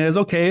count on is,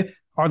 okay,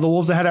 are the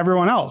Wolves ahead of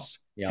everyone else?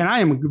 Yeah. And I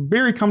am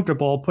very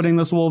comfortable putting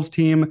this Wolves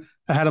team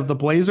ahead of the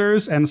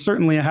Blazers and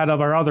certainly ahead of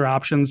our other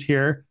options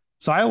here.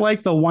 So I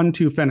like the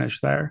 1-2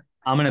 finish there.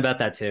 I'm going to bet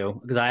that too,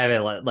 because I have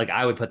it like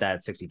I would put that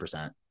at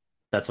 60%.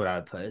 That's what I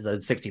would put. Is at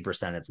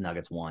 60% it's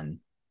Nuggets 1,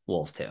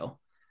 Wolves 2.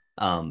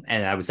 And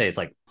I would say it's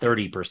like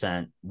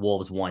 30%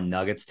 Wolves 1,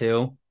 Nuggets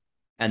 2,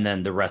 and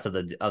then the rest of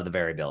the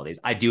variabilities.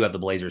 I do have the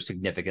Blazers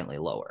significantly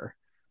lower.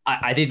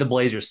 I think the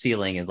Blazers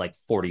ceiling is like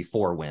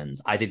 44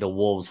 wins. I think the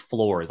Wolves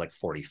floor is like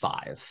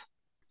 45.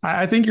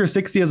 I think your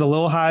 60 is a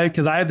little high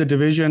because I had the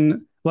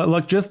division.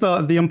 Look, just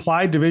the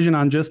implied division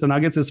on just the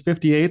Nuggets is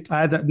 58.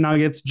 I had the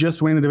Nuggets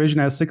just winning the division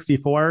as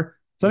 64.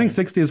 So I think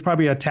 60 is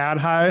probably a tad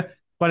high,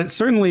 but it's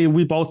certainly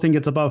we both think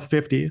it's above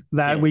 50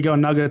 that we go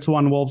Nuggets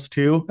 1, Wolves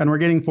 2, and we're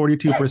getting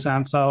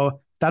 42%.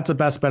 So that's the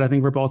best bet, I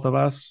think, for both of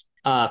us.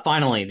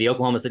 Finally, the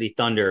Oklahoma City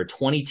Thunder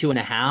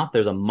 22.5.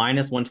 There's a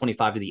minus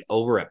 125 to the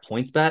over at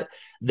PointsBet.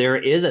 There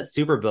is at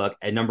Superbook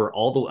a number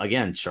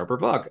sharper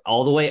book,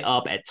 all the way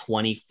up at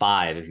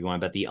 25. If you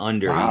want to bet the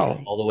under,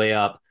 all the way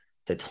up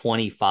to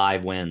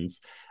 25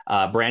 wins.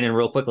 Brandon,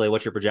 real quickly,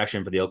 what's your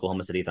projection for the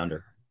Oklahoma City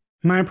Thunder?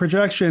 My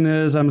projection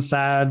is I'm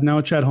sad.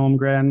 No Chet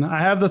Holmgren. I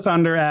have the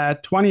Thunder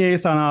at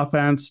 28th on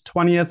offense,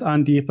 20th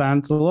on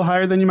defense, a little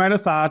higher than you might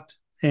have thought,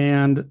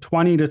 and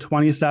 20 to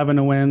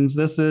 27 wins.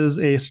 This is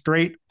a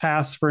straight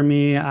pass for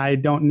me. I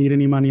don't need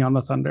any money on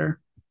the Thunder.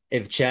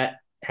 If Chet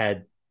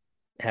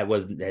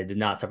did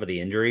not suffer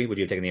the injury, would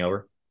you have taken the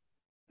over?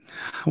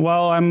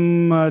 Well,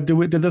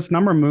 did this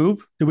number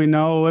move? Do we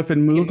know if it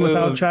moved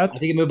without Chet? I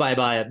think it moved by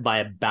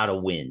about a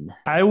win.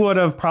 I would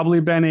have probably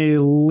been a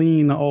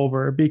lean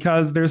over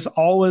because there's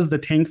always the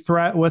tank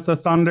threat with the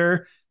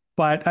Thunder.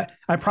 But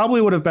I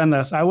probably would have been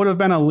this. I would have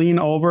been a lean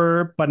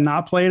over, but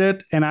not played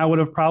it. And I would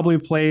have probably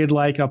played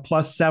like a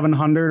plus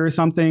 700 or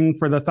something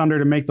for the Thunder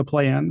to make the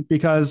play in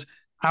because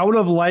I would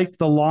have liked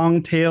the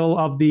long tail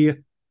of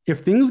if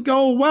things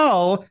go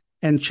well,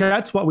 and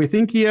Chet's what we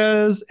think he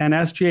is, and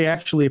SGA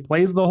actually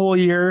plays the whole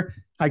year,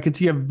 I could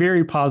see a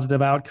very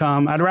positive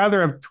outcome. I'd rather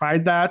have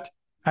tried that.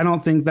 I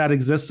don't think that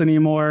exists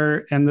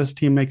anymore, and this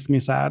team makes me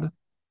sad.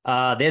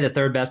 They had the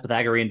third best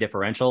Pythagorean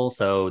differential,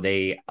 so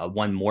they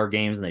won more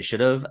games than they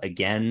should have.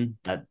 Again,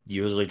 that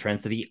usually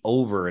trends to the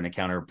over in a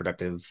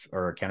counterproductive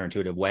or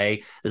counterintuitive way.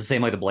 This is the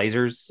same like the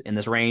Blazers in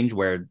this range,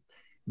 where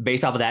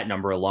based off of that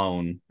number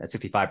alone, at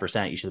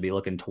 65%, you should be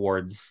looking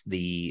towards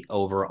the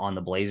over on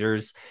the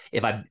Blazers.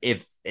 If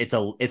it's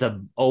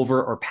a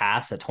over or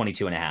pass at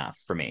 22.5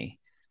 for me.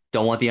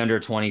 Don't want the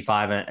under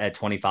 25 at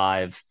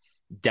 25.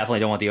 Definitely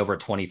don't want the over at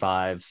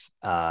 25.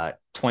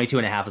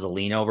 22.5 is a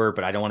lean over,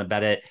 but I don't want to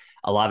bet it.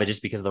 A lot of it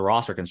just because of the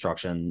roster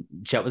construction.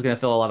 Chet was going to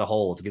fill a lot of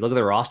holes. If you look at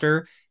the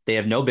roster, they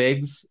have no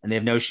bigs and they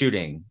have no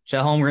shooting.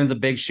 Chet Holmgren's a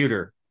big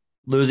shooter.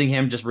 Losing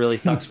him just really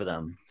sucks for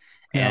them.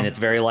 Yeah. And it's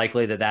very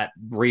likely that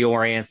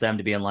reorients them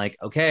to being like,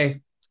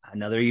 okay,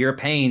 another year of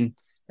pain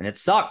and it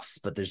sucks,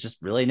 but there's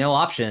just really no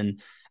option.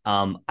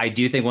 I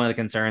do think one of the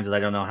concerns is I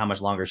don't know how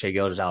much longer Shai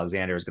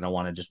Gilgeous-Alexander is going to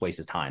want to just waste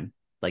his time.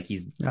 Like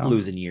he's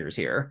losing years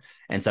here.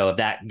 And so if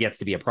that gets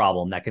to be a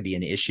problem, that could be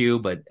an issue,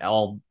 but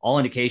all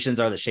indications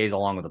are that Shai's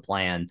along with the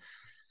plan.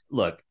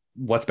 Look,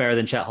 what's better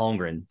than Chet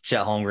Holmgren?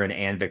 Chet Holmgren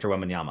and Victor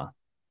Wembanyama.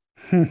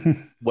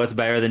 What's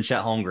better than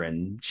Chet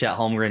Holmgren? Chet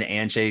Holmgren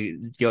and Shai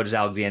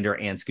Gilgeous-Alexander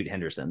and Scoot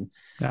Henderson.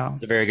 Yeah.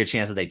 There's a very good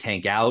chance that they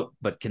tank out,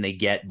 but can they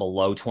get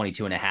below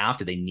 22.5?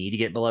 Do they need to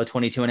get below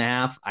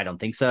 22.5? I don't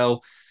think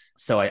so.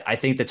 So I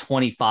think the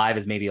 25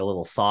 is maybe a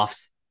little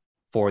soft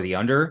for the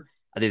under.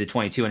 I think the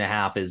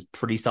 22.5 is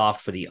pretty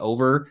soft for the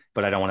over,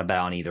 but I don't want to bet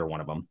on either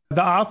one of them.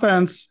 The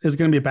offense is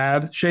going to be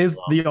bad. Shai's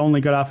the only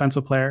good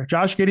offensive player.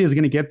 Josh Giddey is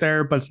going to get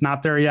there, but it's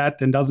not there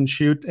yet and doesn't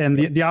shoot. And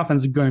the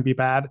offense is going to be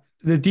bad.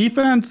 The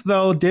defense,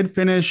 though, did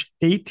finish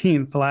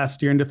 18th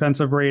last year in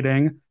defensive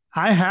rating.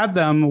 I had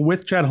them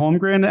with Chet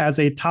Holmgren as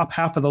a top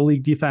half of the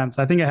league defense.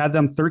 I think I had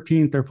them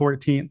 13th or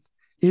 14th.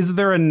 Is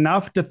there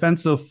enough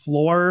defensive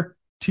floor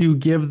to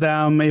give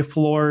them a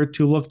floor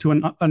to look to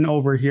an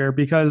over here?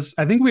 Because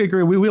I think we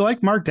agree. We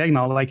like Mark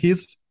Daigneault. Like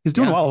he's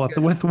doing well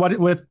with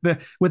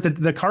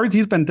the cards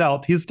he's been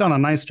dealt. He's done a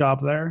nice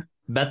job there.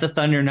 Bet the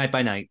Thunder night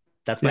by night.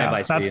 That's my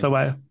advice for you. That's the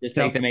way. Just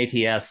take them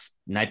ATS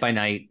night by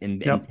night in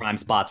prime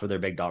spots where they're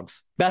big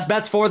dogs. Best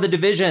bets for the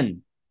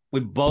division. We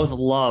both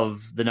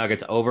love the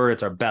Nuggets over.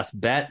 It's our best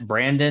bet.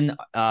 Brandon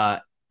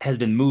has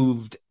been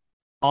moved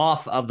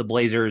off of the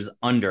Blazers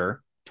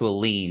under to a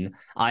lean.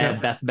 I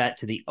have best bet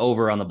to the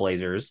over on the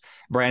Blazers.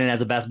 Brandon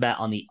has a best bet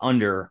on the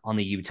under on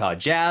the Utah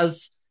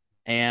Jazz.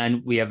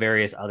 And we have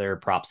various other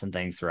props and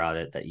things throughout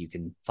it that you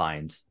can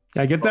find.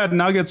 Yeah, get that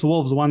Nuggets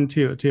Wolves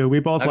 1-2 too. We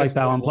both Nuggets like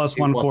that one, plus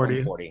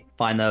 140.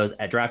 Find those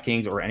at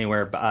DraftKings or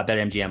anywhere.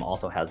 BetMGM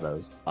also has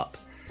those up.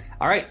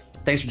 All right.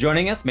 Thanks for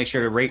joining us. Make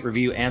sure to rate,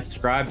 review, and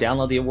subscribe.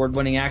 Download the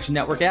award-winning Action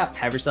Network app.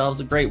 Have yourselves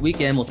a great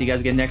weekend. We'll see you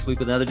guys again next week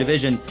with another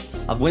division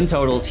of win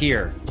totals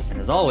here. And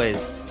as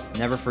always,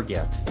 never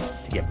forget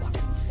to get buckets.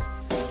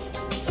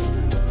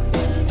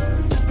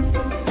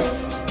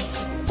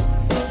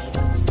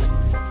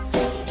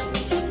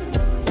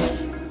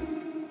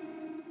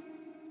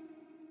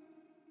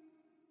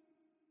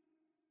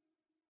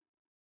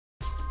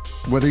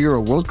 Whether you're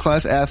a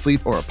world-class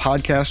athlete or a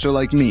podcaster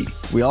like me,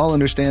 we all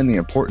understand the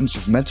importance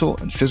of mental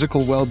and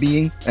physical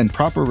well-being and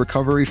proper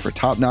recovery for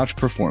top-notch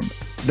performance.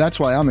 That's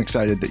why I'm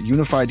excited that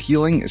Unified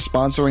Healing is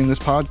sponsoring this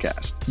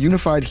podcast.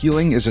 Unified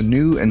Healing is a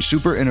new and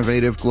super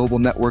innovative global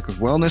network of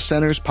wellness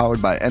centers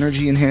powered by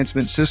Energy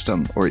Enhancement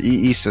System, or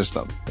EE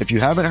System. If you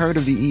haven't heard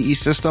of the EE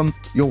System,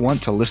 you'll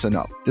want to listen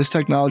up. This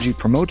technology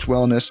promotes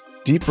wellness,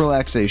 deep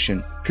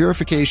relaxation,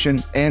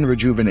 purification, and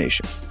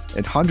rejuvenation.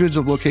 At hundreds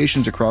of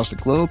locations across the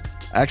globe,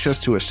 access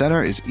to a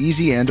center is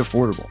easy and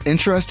affordable.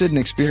 Interested in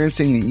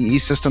experiencing the EE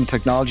System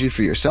technology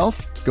for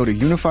yourself? Go to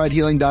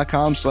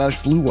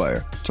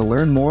unifiedhealing.com/bluewire to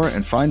learn more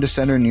and find a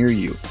center near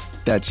you.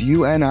 That's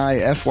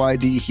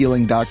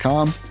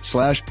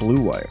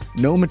unifydhealing.com/bluewire.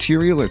 No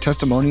material or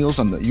testimonials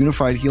on the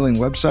Unified Healing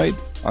website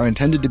are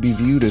intended to be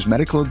viewed as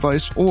medical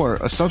advice or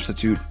a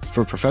substitute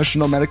for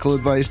professional medical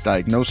advice,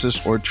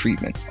 diagnosis, or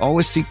treatment.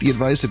 Always seek the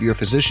advice of your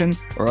physician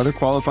or other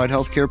qualified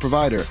healthcare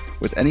provider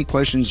with any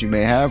questions you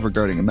may have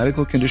regarding a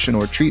medical condition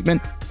or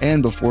treatment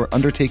and before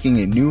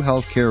undertaking a new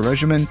healthcare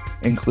regimen,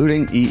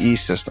 including EE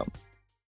System.